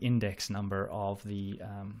even the index number of the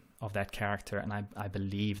of that character, and I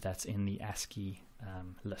believe that's in the ASCII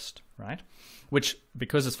list, right? Which,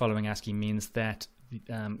 because it's following ASCII, means that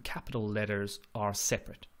capital letters are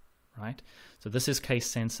separate, right? So this is case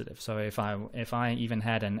sensitive. So if I even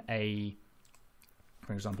had an A,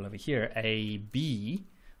 for example, over here, A B,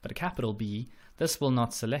 but a capital B, this will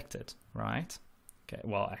not select it, right? Okay,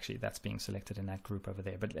 well, actually, that's being selected in that group over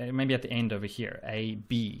there. But maybe at the end over here, A,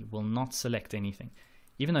 B will not select anything.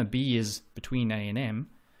 Even though B is between A and M,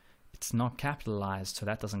 it's not capitalized, so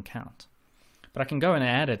that doesn't count. But I can go and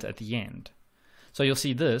add it at the end. So you'll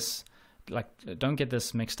see this, like, don't get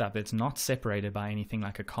this mixed up. It's not separated by anything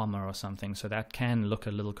like a comma or something, so that can look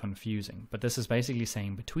a little confusing. But this is basically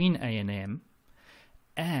saying between A and M,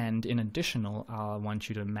 and in additional, I want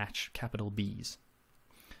you to match capital B's.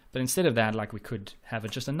 But instead of that, like, we could have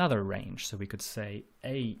just another range. So we could say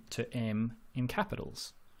A to M in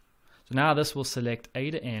capitals. So now this will select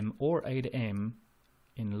A to M or A to M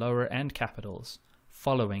in lower and capitals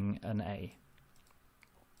following an A.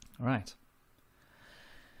 All right.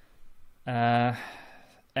 And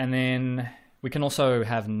then we can also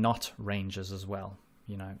have not ranges as well.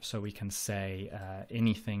 You know, so we can say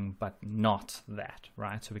anything but not that,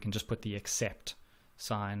 right? So we can just put the except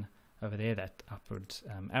sign over there, that upward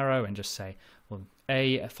arrow, and just say, well,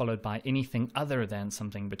 A followed by anything other than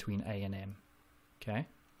something between A and M, okay?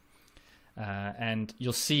 And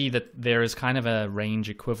you'll see that there is kind of a range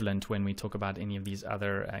equivalent when we talk about any of these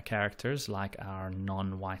other characters, like our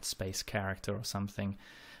non-white space character or something.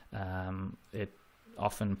 It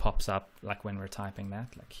often pops up, like when we're typing that,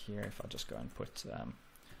 like here, if I just go and put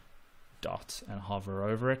dot and hover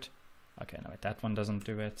over it. Okay, no, wait, that one doesn't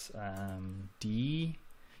do it. D.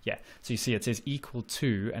 Yeah, so you see it says equal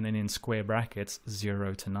to, and then in square brackets,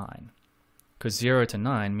 0 to 9. Because 0 to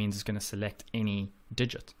 9 means it's going to select any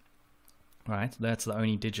digit, right? That's the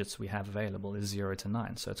only digits we have available is 0 to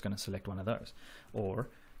 9, so it's going to select one of those. Or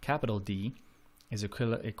capital D is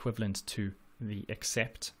equivalent to the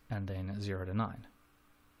except and then 0 to 9.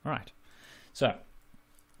 All right, so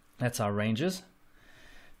that's our ranges.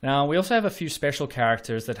 Now, we also have a few special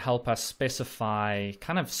characters that help us specify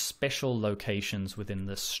kind of special locations within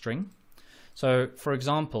this string. So, for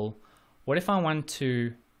example, what if I want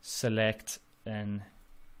to select an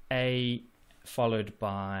A followed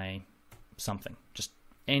by something, just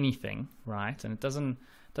anything, right? And it doesn't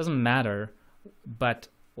matter, but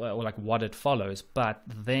well, like what it follows, but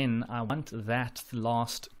then I want that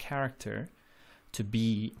last character to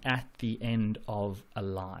be at the end of a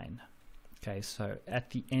line. Okay, so at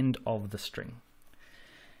the end of the string.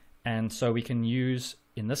 And so we can use,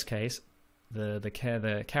 in this case, the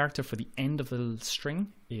character for the end of the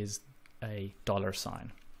string is a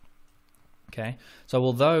 $sign. Okay, so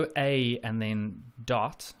although A and then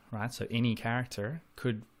dot, right, so any character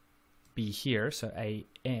could be here, so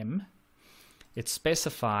AM, it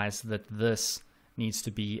specifies that this needs to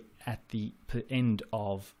be at the end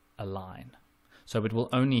of a line. So it will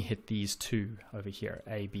only hit these two over here,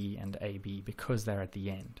 AB and AB, because they're at the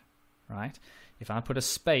end, right? If I put a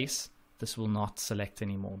space, this will not select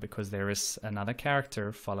anymore because there is another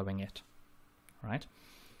character following it, right?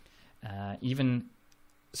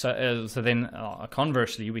 So then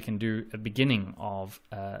conversely, we can do a beginning of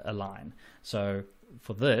a line. So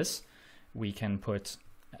for this, we can put,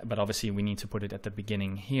 but obviously we need to put it at the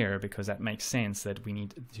beginning here because that makes sense that we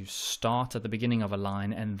need to start at the beginning of a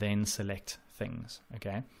line and then select things,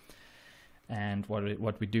 okay? And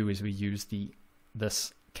what we do is we use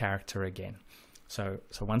this character again. So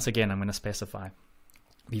once again, I'm going to specify,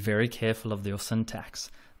 be very careful of your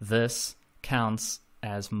syntax. This counts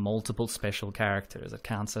as multiple special characters. It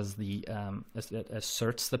counts as it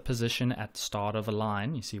asserts the position at the start of a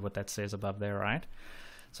line. You see what that says above there, right?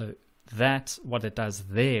 So that's what it does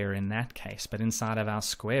there in that case, but inside of our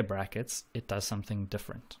square brackets, it does something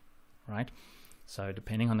different, right? So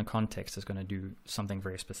depending on the context, it's going to do something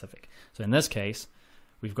very specific. So in this case,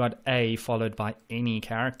 we've got A followed by any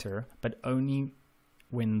character, but only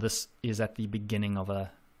when this is at the beginning of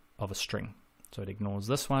a string. So it ignores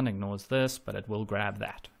this one, ignores this, but it will grab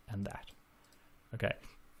that and that. Okay.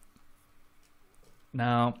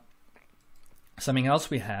 Now, something else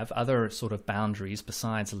we have, other sort of boundaries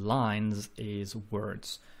besides lines, is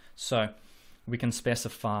words. So we can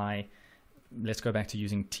specify, let's go back to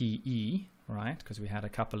using TE, right? Because we had a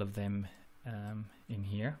couple of them in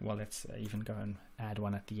here. Well, let's even go and add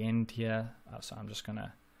one at the end here. So I'm just going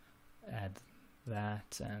to add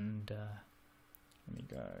that, and let me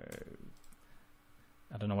go.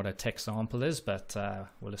 I don't know what a text sample is, but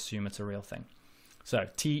we'll assume it's a real thing. So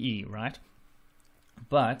TE, right?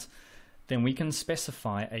 But then we can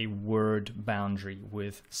specify a word boundary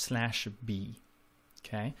with /b.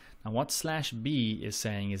 Okay. Now what /b is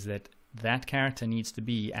saying is that that character needs to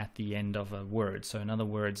be at the end of a word. So in other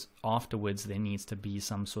words, afterwards there needs to be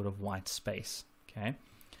some sort of white space. Okay.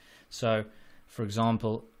 So for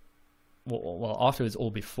example, well afterwards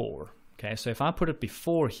or before. Okay. So if I put it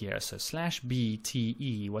before here, so /b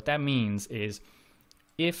TE, what that means is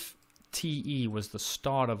if TE was the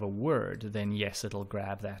start of a word, then yes, it'll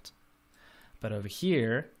grab that. But over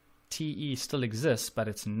here, TE still exists, but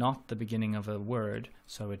it's not the beginning of a word,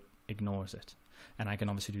 so it ignores it. And I can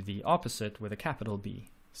obviously do the opposite with a capital B,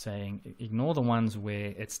 saying ignore the ones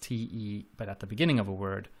where it's TE, but at the beginning of a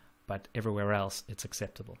word, but everywhere else it's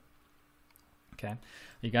acceptable. Okay,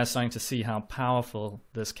 you guys starting to see how powerful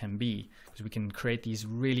this can be, because we can create these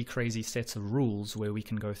really crazy sets of rules where we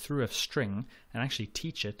can go through a string and actually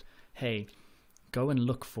teach it, hey, go and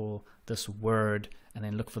look for this word and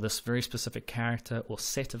then look for this very specific character or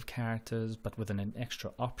set of characters, but with an extra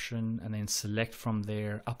option, and then select from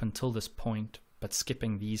there up until this point, but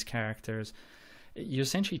skipping these characters. You're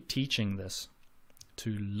essentially teaching this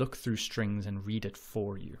to look through strings and read it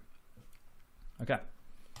for you. Okay.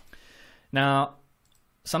 Now,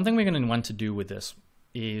 something we're going to want to do with this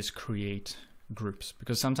is create groups,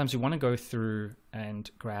 because sometimes you want to go through and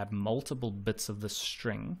grab multiple bits of the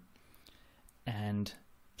string and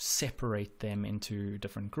separate them into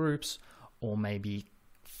different groups, or maybe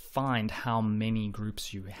find how many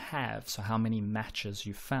groups you have, so how many matches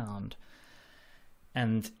you found.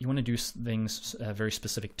 And you want to do things very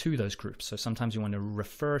specific to those groups. So sometimes you want to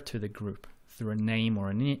refer to the group through a name or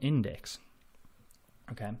an index.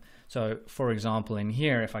 Okay, so for example in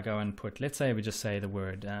here, if I go and put, let's say we just say the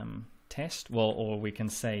word test, well, or we can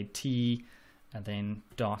say T and then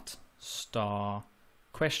dot star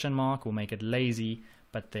question mark, we'll make it lazy,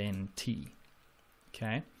 but then T.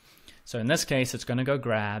 Okay, so in this case it's going to go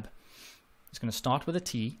grab, it's going to start with a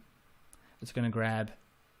T, it's going to grab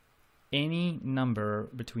any number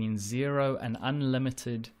between 0 and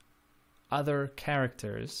unlimited other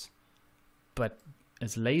characters, but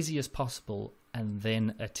as lazy as possible, and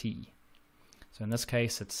then a T. So in this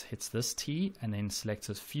case it hits this T and then selects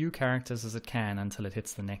as few characters as it can until it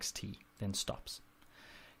hits the next T, then stops.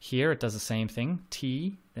 Here it does the same thing,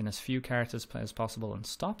 T, then as few characters as possible and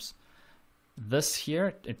stops. This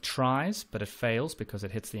here, it tries, but it fails because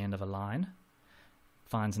it hits the end of a line.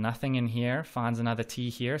 Finds nothing in here, finds another T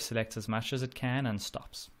here, selects as much as it can and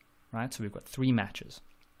stops. Right, so we've got 3 matches.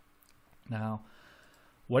 Now,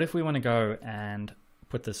 what if we want to go and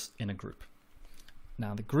put this in a group?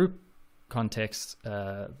 Now the group context,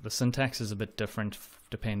 the syntax is a bit different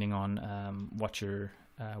depending on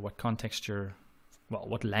what context you're, well,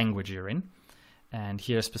 what language you're in. And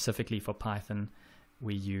here specifically for Python,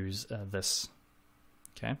 we use this.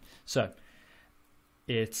 Okay, so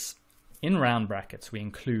it's in round brackets, we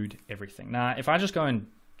include everything. Now, if I just go and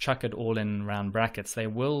chuck it all in round brackets, they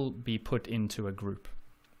will be put into a group.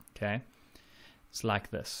 Okay, it's like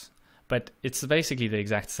this. But it's basically the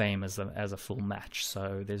exact same as a full match,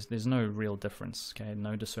 so there's no real difference, okay?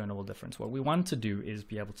 No discernible difference. What we want to do is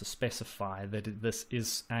be able to specify that this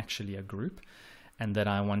is actually a group, and that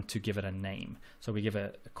I want to give it a name. So we give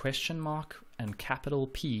a question mark and capital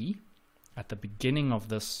P at the beginning of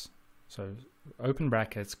this, so open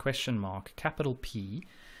brackets, question mark, capital P,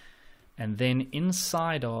 and then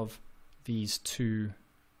inside of these two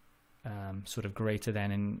sort of greater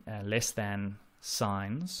than and less than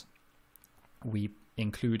signs, we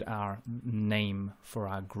include our name for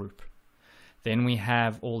our group. Then we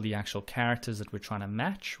have all the actual characters that we're trying to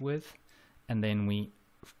match with, and then we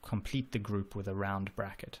complete the group with a round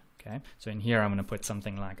bracket. Okay, so in here I'm going to put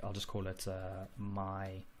something like, I'll just call it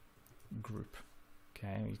my group.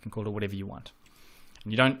 Okay, you can call it whatever you want.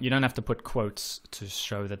 And you don't have to put quotes to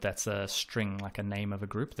show that that's a string, like a name of a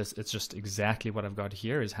group. It's just exactly what I've got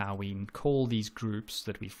here is how we call these groups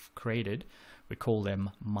that we've created. We call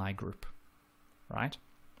them my group. Right?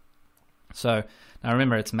 So now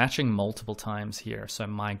remember, it's matching multiple times here. So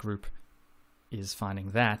my group is finding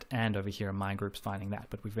that, and over here my group's finding that.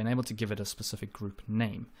 But we've been able to give it a specific group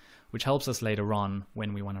name, which helps us later on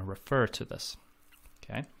when we want to refer to this.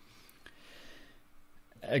 Okay.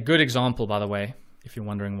 A good example, by the way, if you're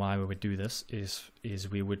wondering why we would do this, is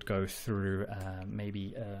we would go through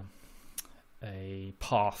maybe a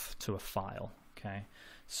path to a file. Okay,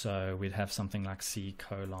 so we'd have something like C:\\,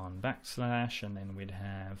 and then we'd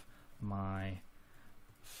have my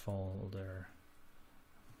folder,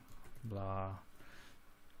 blah,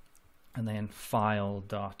 and then file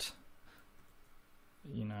dot,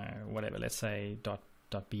 whatever, let's say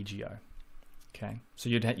 .bgo. Okay, so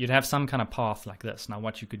you'd have some kind of path like this. Now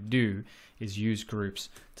what you could do is use groups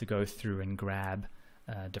to go through and grab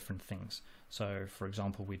different things. So for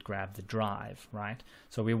example, we'd grab the drive, right?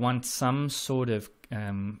 So we want some sort of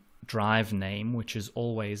drive name, which is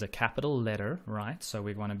always a capital letter, right? So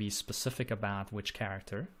we want to be specific about which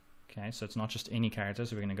character. Okay, so it's not just any character,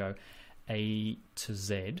 so we're going to go A to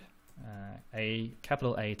Z,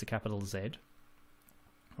 capital A to capital Z,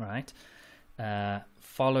 right?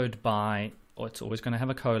 Followed by, it's always going to have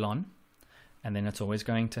a colon, and then it's always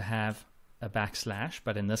going to have a backslash,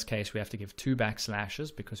 but in this case we have to give 2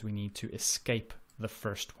 backslashes because we need to escape the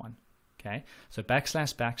first one. Okay, so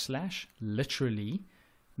backslash literally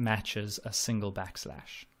matches a single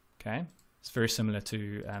backslash. Okay, it's very similar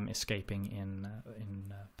to escaping in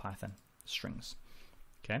Python strings.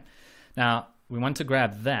 Okay, now we want to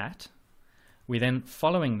grab that. We then,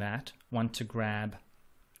 following that, want to grab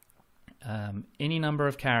any number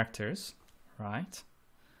of characters, right?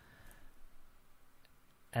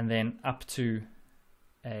 And then up to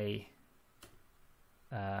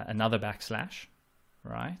another backslash,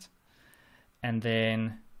 right? And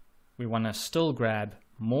then we want to still grab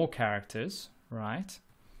more characters, right?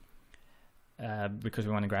 Because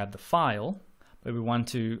we want to grab the file, but we want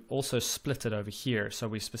to also split it over here. So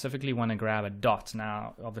we specifically want to grab a dot.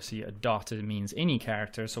 Now, obviously a dot, it means any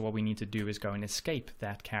character. So what we need to do is go and escape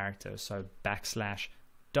that character. So backslash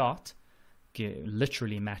dot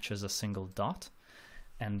literally matches a single dot.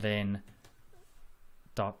 And then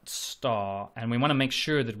dot star, and we want to make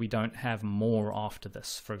sure that we don't have more after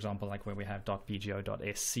this, for example, like where we have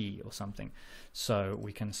 .bgo.sc or something. So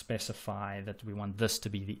we can specify that we want this to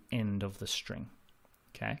be the end of the string.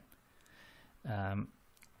 Okay, and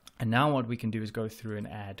now what we can do is go through and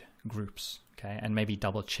add groups, okay, and maybe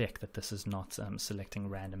double check that this is not selecting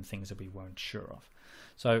random things that we weren't sure of.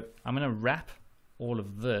 So I'm going to wrap all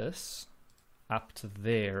of this up to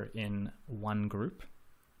there in one group.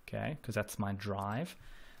 Okay, because that's my drive.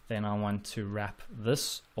 Then I want to wrap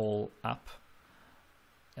this all up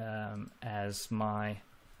as my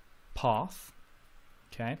path.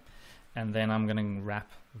 Okay, and then I'm going to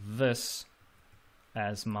wrap this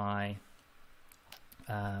as my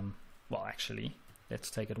well, actually,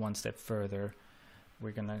 let's take it one step further.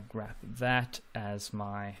 We're going to wrap that as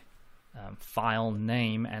my file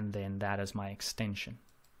name, and then that as my extension.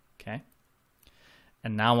 Okay.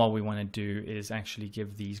 And now what we want to do is actually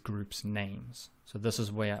give these groups names. So this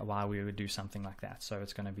is why we would do something like that. So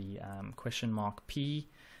it's going to be $P,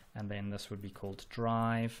 and then this would be called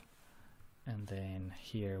drive. And then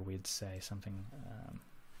here we'd say something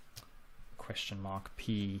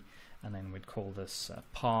 $P, and then we'd call this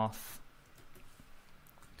path.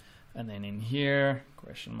 And then in here,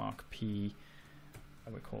 $P,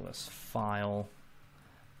 we call this file.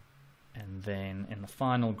 And then in the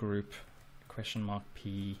final group,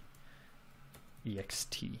 $P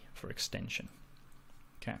ext for extension.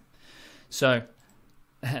 Okay, so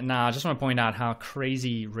now I just want to point out how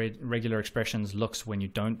crazy regular expressions looks when you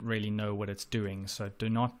don't really know what it's doing. So do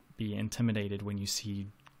not be intimidated when you see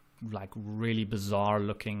like really bizarre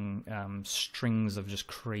looking strings of just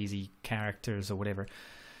crazy characters or whatever.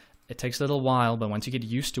 It takes a little while, but once you get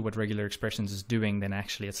used to what regular expressions is doing, then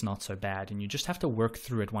actually it's not so bad, and you just have to work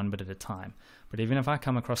through it one bit at a time. But even if I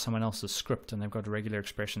come across someone else's script and they've got regular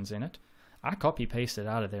expressions in it, I copy paste it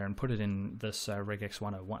out of there and put it in this regex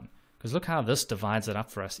 101. Because look how this divides it up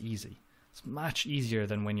for us easy. It's much easier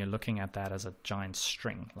than when you're looking at that as a giant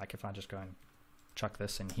string. Like if I just go and chuck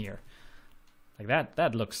this in here, like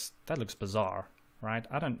that looks bizarre, right?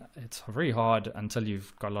 It's very hard until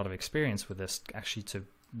you've got a lot of experience with this actually to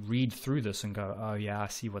read through this and go, oh yeah, I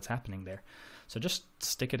see what's happening there. So just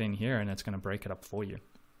stick it in here and it's going to break it up for you.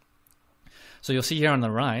 So you'll see here on the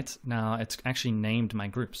right, now it's actually named my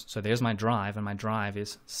groups. So there's my drive, and my drive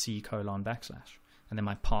is C:\\. And then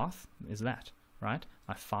my path is that, right?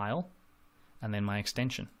 My file, and then my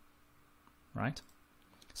extension, right?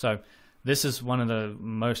 So this is one of the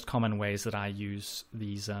most common ways that I use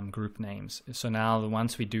these group names. So now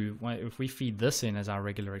once we do, if we feed this in as our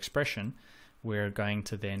regular expression, we're going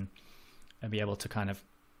to then be able to kind of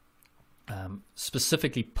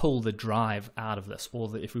specifically pull the drive out of this,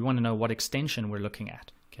 or if we want to know what extension we're looking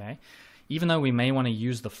at. Okay, even though we may want to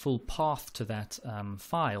use the full path to that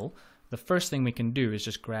file, the first thing we can do is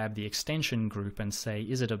just grab the extension group and say,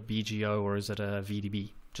 is it a BGO or is it a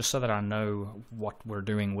VDB? Just so that I know what we're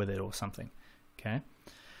doing with it or something. Okay,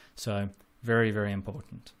 so very, very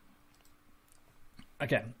important.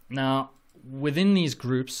 Okay, now within these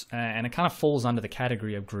groups, and it kind of falls under the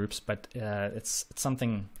category of groups, but it's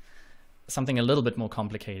something a little bit more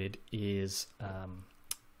complicated, is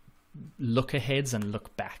look aheads and look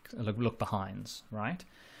look behinds, right?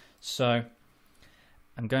 So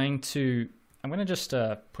I'm going to just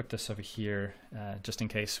put this over here, just in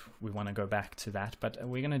case we want to go back to that. But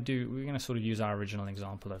we're going to sort of use our original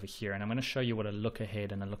example over here, and I'm going to show you what a look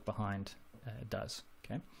ahead and a look behind does.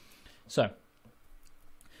 Okay, so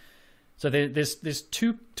there's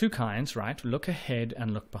two kinds, right? Look ahead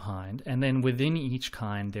and look behind, and then within each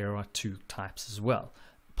kind there are two types as well,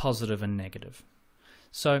 positive and negative.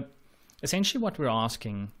 So essentially what we're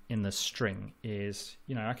asking in this string is,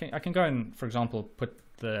 you know, I can go and, for example, put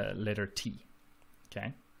the letter T.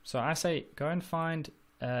 Okay, so I say go and find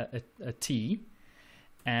a T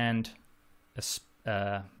and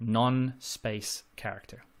a non-space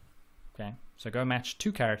character. Okay, so go match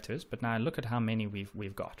two characters, but now look at how many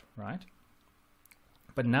we've got, right?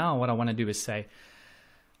 But now what I want to do is say,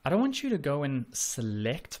 I don't want you to go and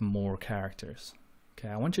select more characters. Okay,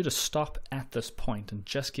 I want you to stop at this point and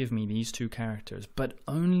just give me these two characters, but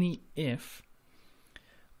only if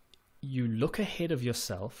you look ahead of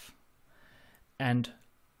yourself and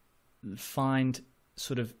find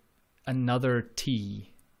sort of another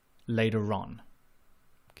T later on.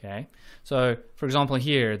 Okay, so for example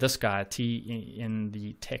here, this guy T in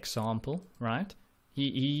the text sample, right?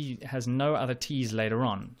 He has no other T's later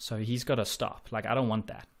on, so he's got to stop. Like, I don't want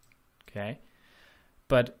that. Okay,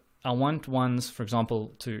 but I want ones, for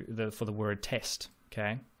example, for the word test.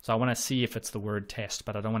 Okay, so I want to see if it's the word test,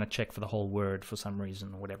 but I don't want to check for the whole word for some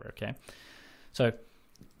reason or whatever. Okay, so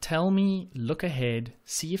tell me, look ahead,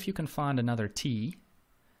 see if you can find another T,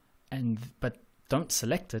 but don't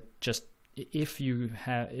select it. Just if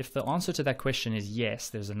the answer to that question is yes,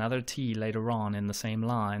 there's another T later on in the same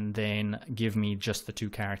line, then give me just the two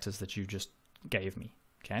characters that you just gave me.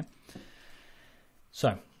 Okay,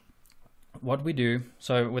 so what we do,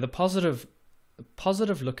 so with a positive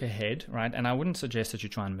look ahead, right? And I wouldn't suggest that you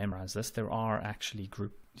try and memorize this. There are actually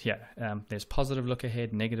there's positive look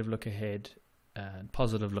ahead, negative look ahead,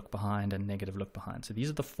 positive look behind, and negative look behind. So these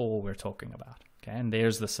are the four we're talking about. Okay, and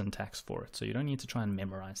there's the syntax for it. So you don't need to try and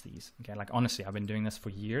memorize these. Okay, like honestly, I've been doing this for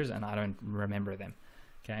years and I don't remember them.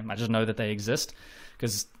 Okay, I just know that they exist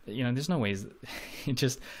because, you know, there's no ways.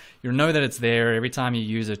 You know that it's there. Every time you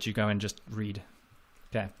use it, you go and just read.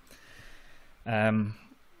 Okay.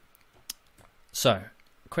 So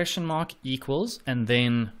question mark equals and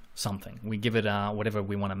then something. We give it whatever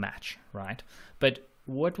we want to match, right? But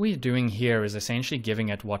what we're doing here is essentially giving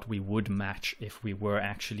it what we would match if we were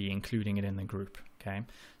actually including it in the group. Okay,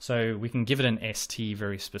 so we can give it an ST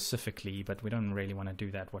very specifically, but we don't really want to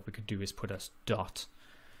do that. What we could do is put a dot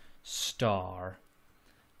star,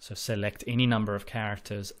 so select any number of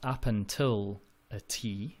characters up until a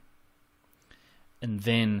T, and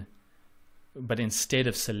then, but instead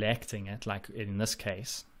of selecting it, like in this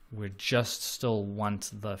case, we just still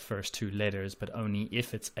want the first two letters, but only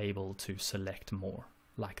if it's able to select more,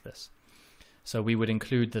 like this. So we would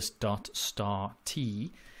include this dot star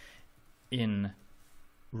T in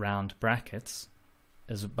round brackets,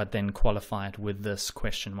 but then qualify it with this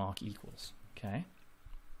question mark equals. Okay.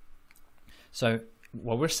 So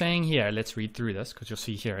what we're saying here, let's read through this, because you'll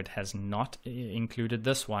see here it has not included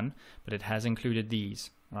this one, but it has included these,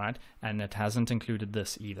 right? And it hasn't included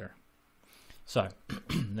this either. So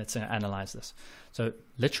let's analyze this. So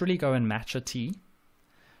literally go and match a T,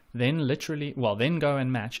 then then go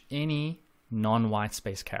and match any non-white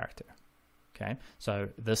space character. Okay, so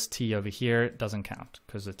this T over here doesn't count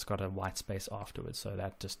because it's got a white space afterwards, so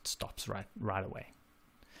that just stops right away.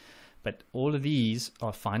 But all of these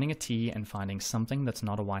are finding a T and finding something that's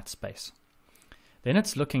not a white space. Then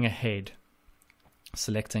it's looking ahead,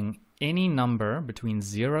 selecting any number between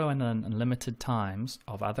 0 and unlimited times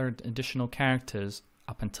of other additional characters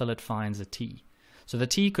up until it finds a T. So the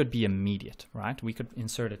T could be immediate, right? We could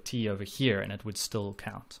insert a T over here and it would still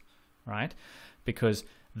count, right? Because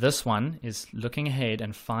this one is looking ahead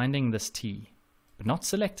and finding this T, but not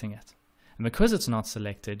selecting it. And because it's not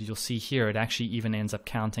selected, you'll see here it actually even ends up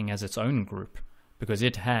counting as its own group because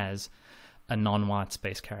it has a non-white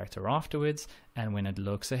space character afterwards, and when it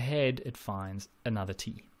looks ahead, it finds another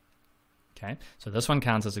T. Okay, so this one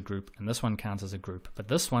counts as a group and this one counts as a group, but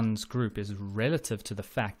this one's group is relative to the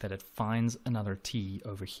fact that it finds another T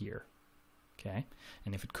over here. Okay,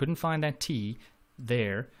 and if it couldn't find that T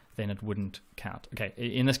there, then it wouldn't count. Okay,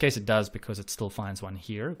 in this case it does, because it still finds one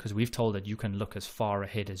here, because we've told it you can look as far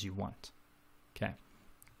ahead as you want. Okay,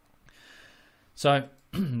 so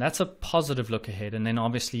that's a positive look ahead, and then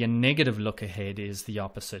obviously a negative look ahead is the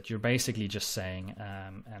opposite. You're basically just saying,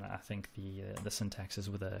 and I think the syntax is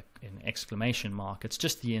with an exclamation mark, it's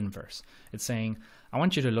just the inverse. It's saying, I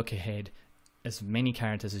want you to look ahead as many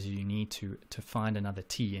characters as you need to find another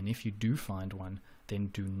T, and if you do find one, then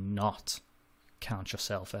do not count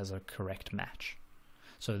yourself as a correct match.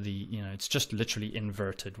 So it's just literally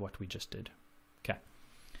inverted what we just did. Okay.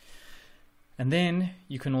 And then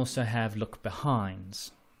you can also have look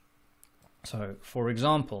behinds. So for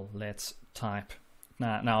example, let's type,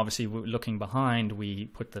 now obviously we're looking behind, we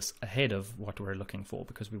put this ahead of what we're looking for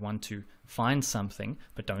because we want to find something,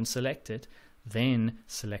 but don't select it, then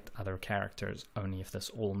select other characters only if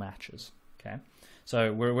this all matches. Okay.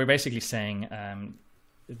 So we're basically saying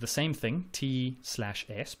the same thing,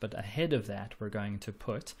 T/S, but ahead of that we're going to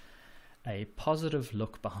put a positive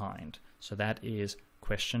look behind. So that is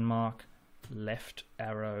question mark, left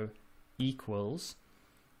arrow equals,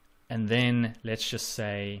 and then let's just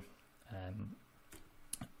say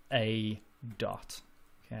a dot,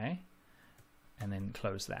 okay, and then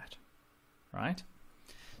close that, right?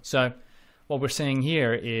 So what we're saying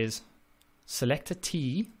here is select a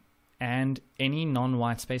T and any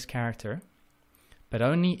non-white space character, but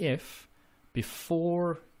only if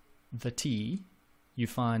before the T you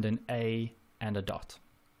find an A and a dot.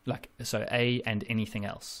 So A and anything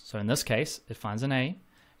else. So in this case, it finds an A,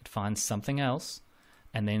 it finds something else,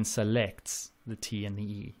 and then selects the T and the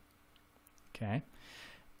E. Okay.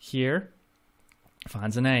 Here,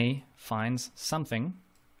 finds an A, finds something,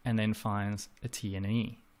 and then finds a T and an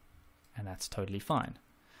E. And that's totally fine.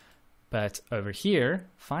 But over here,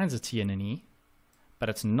 finds a T and an E, but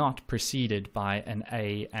it's not preceded by an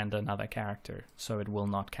A and another character, so it will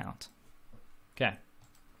not count. Okay.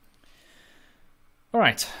 All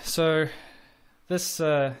right, so this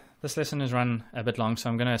lesson is run a bit long, so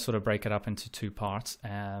I'm going to sort of break it up into two parts,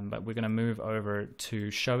 but we're going to move over to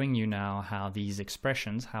showing you now how these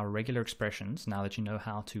expressions, how regular expressions, now that you know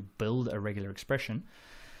how to build a regular expression,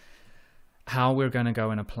 how we're going to go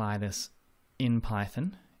and apply this in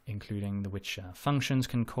Python, including which functions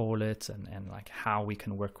can call it, and like how we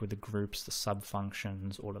can work with the groups, the sub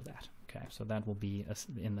functions, all of that. Okay, so that will be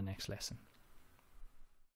in the next lesson.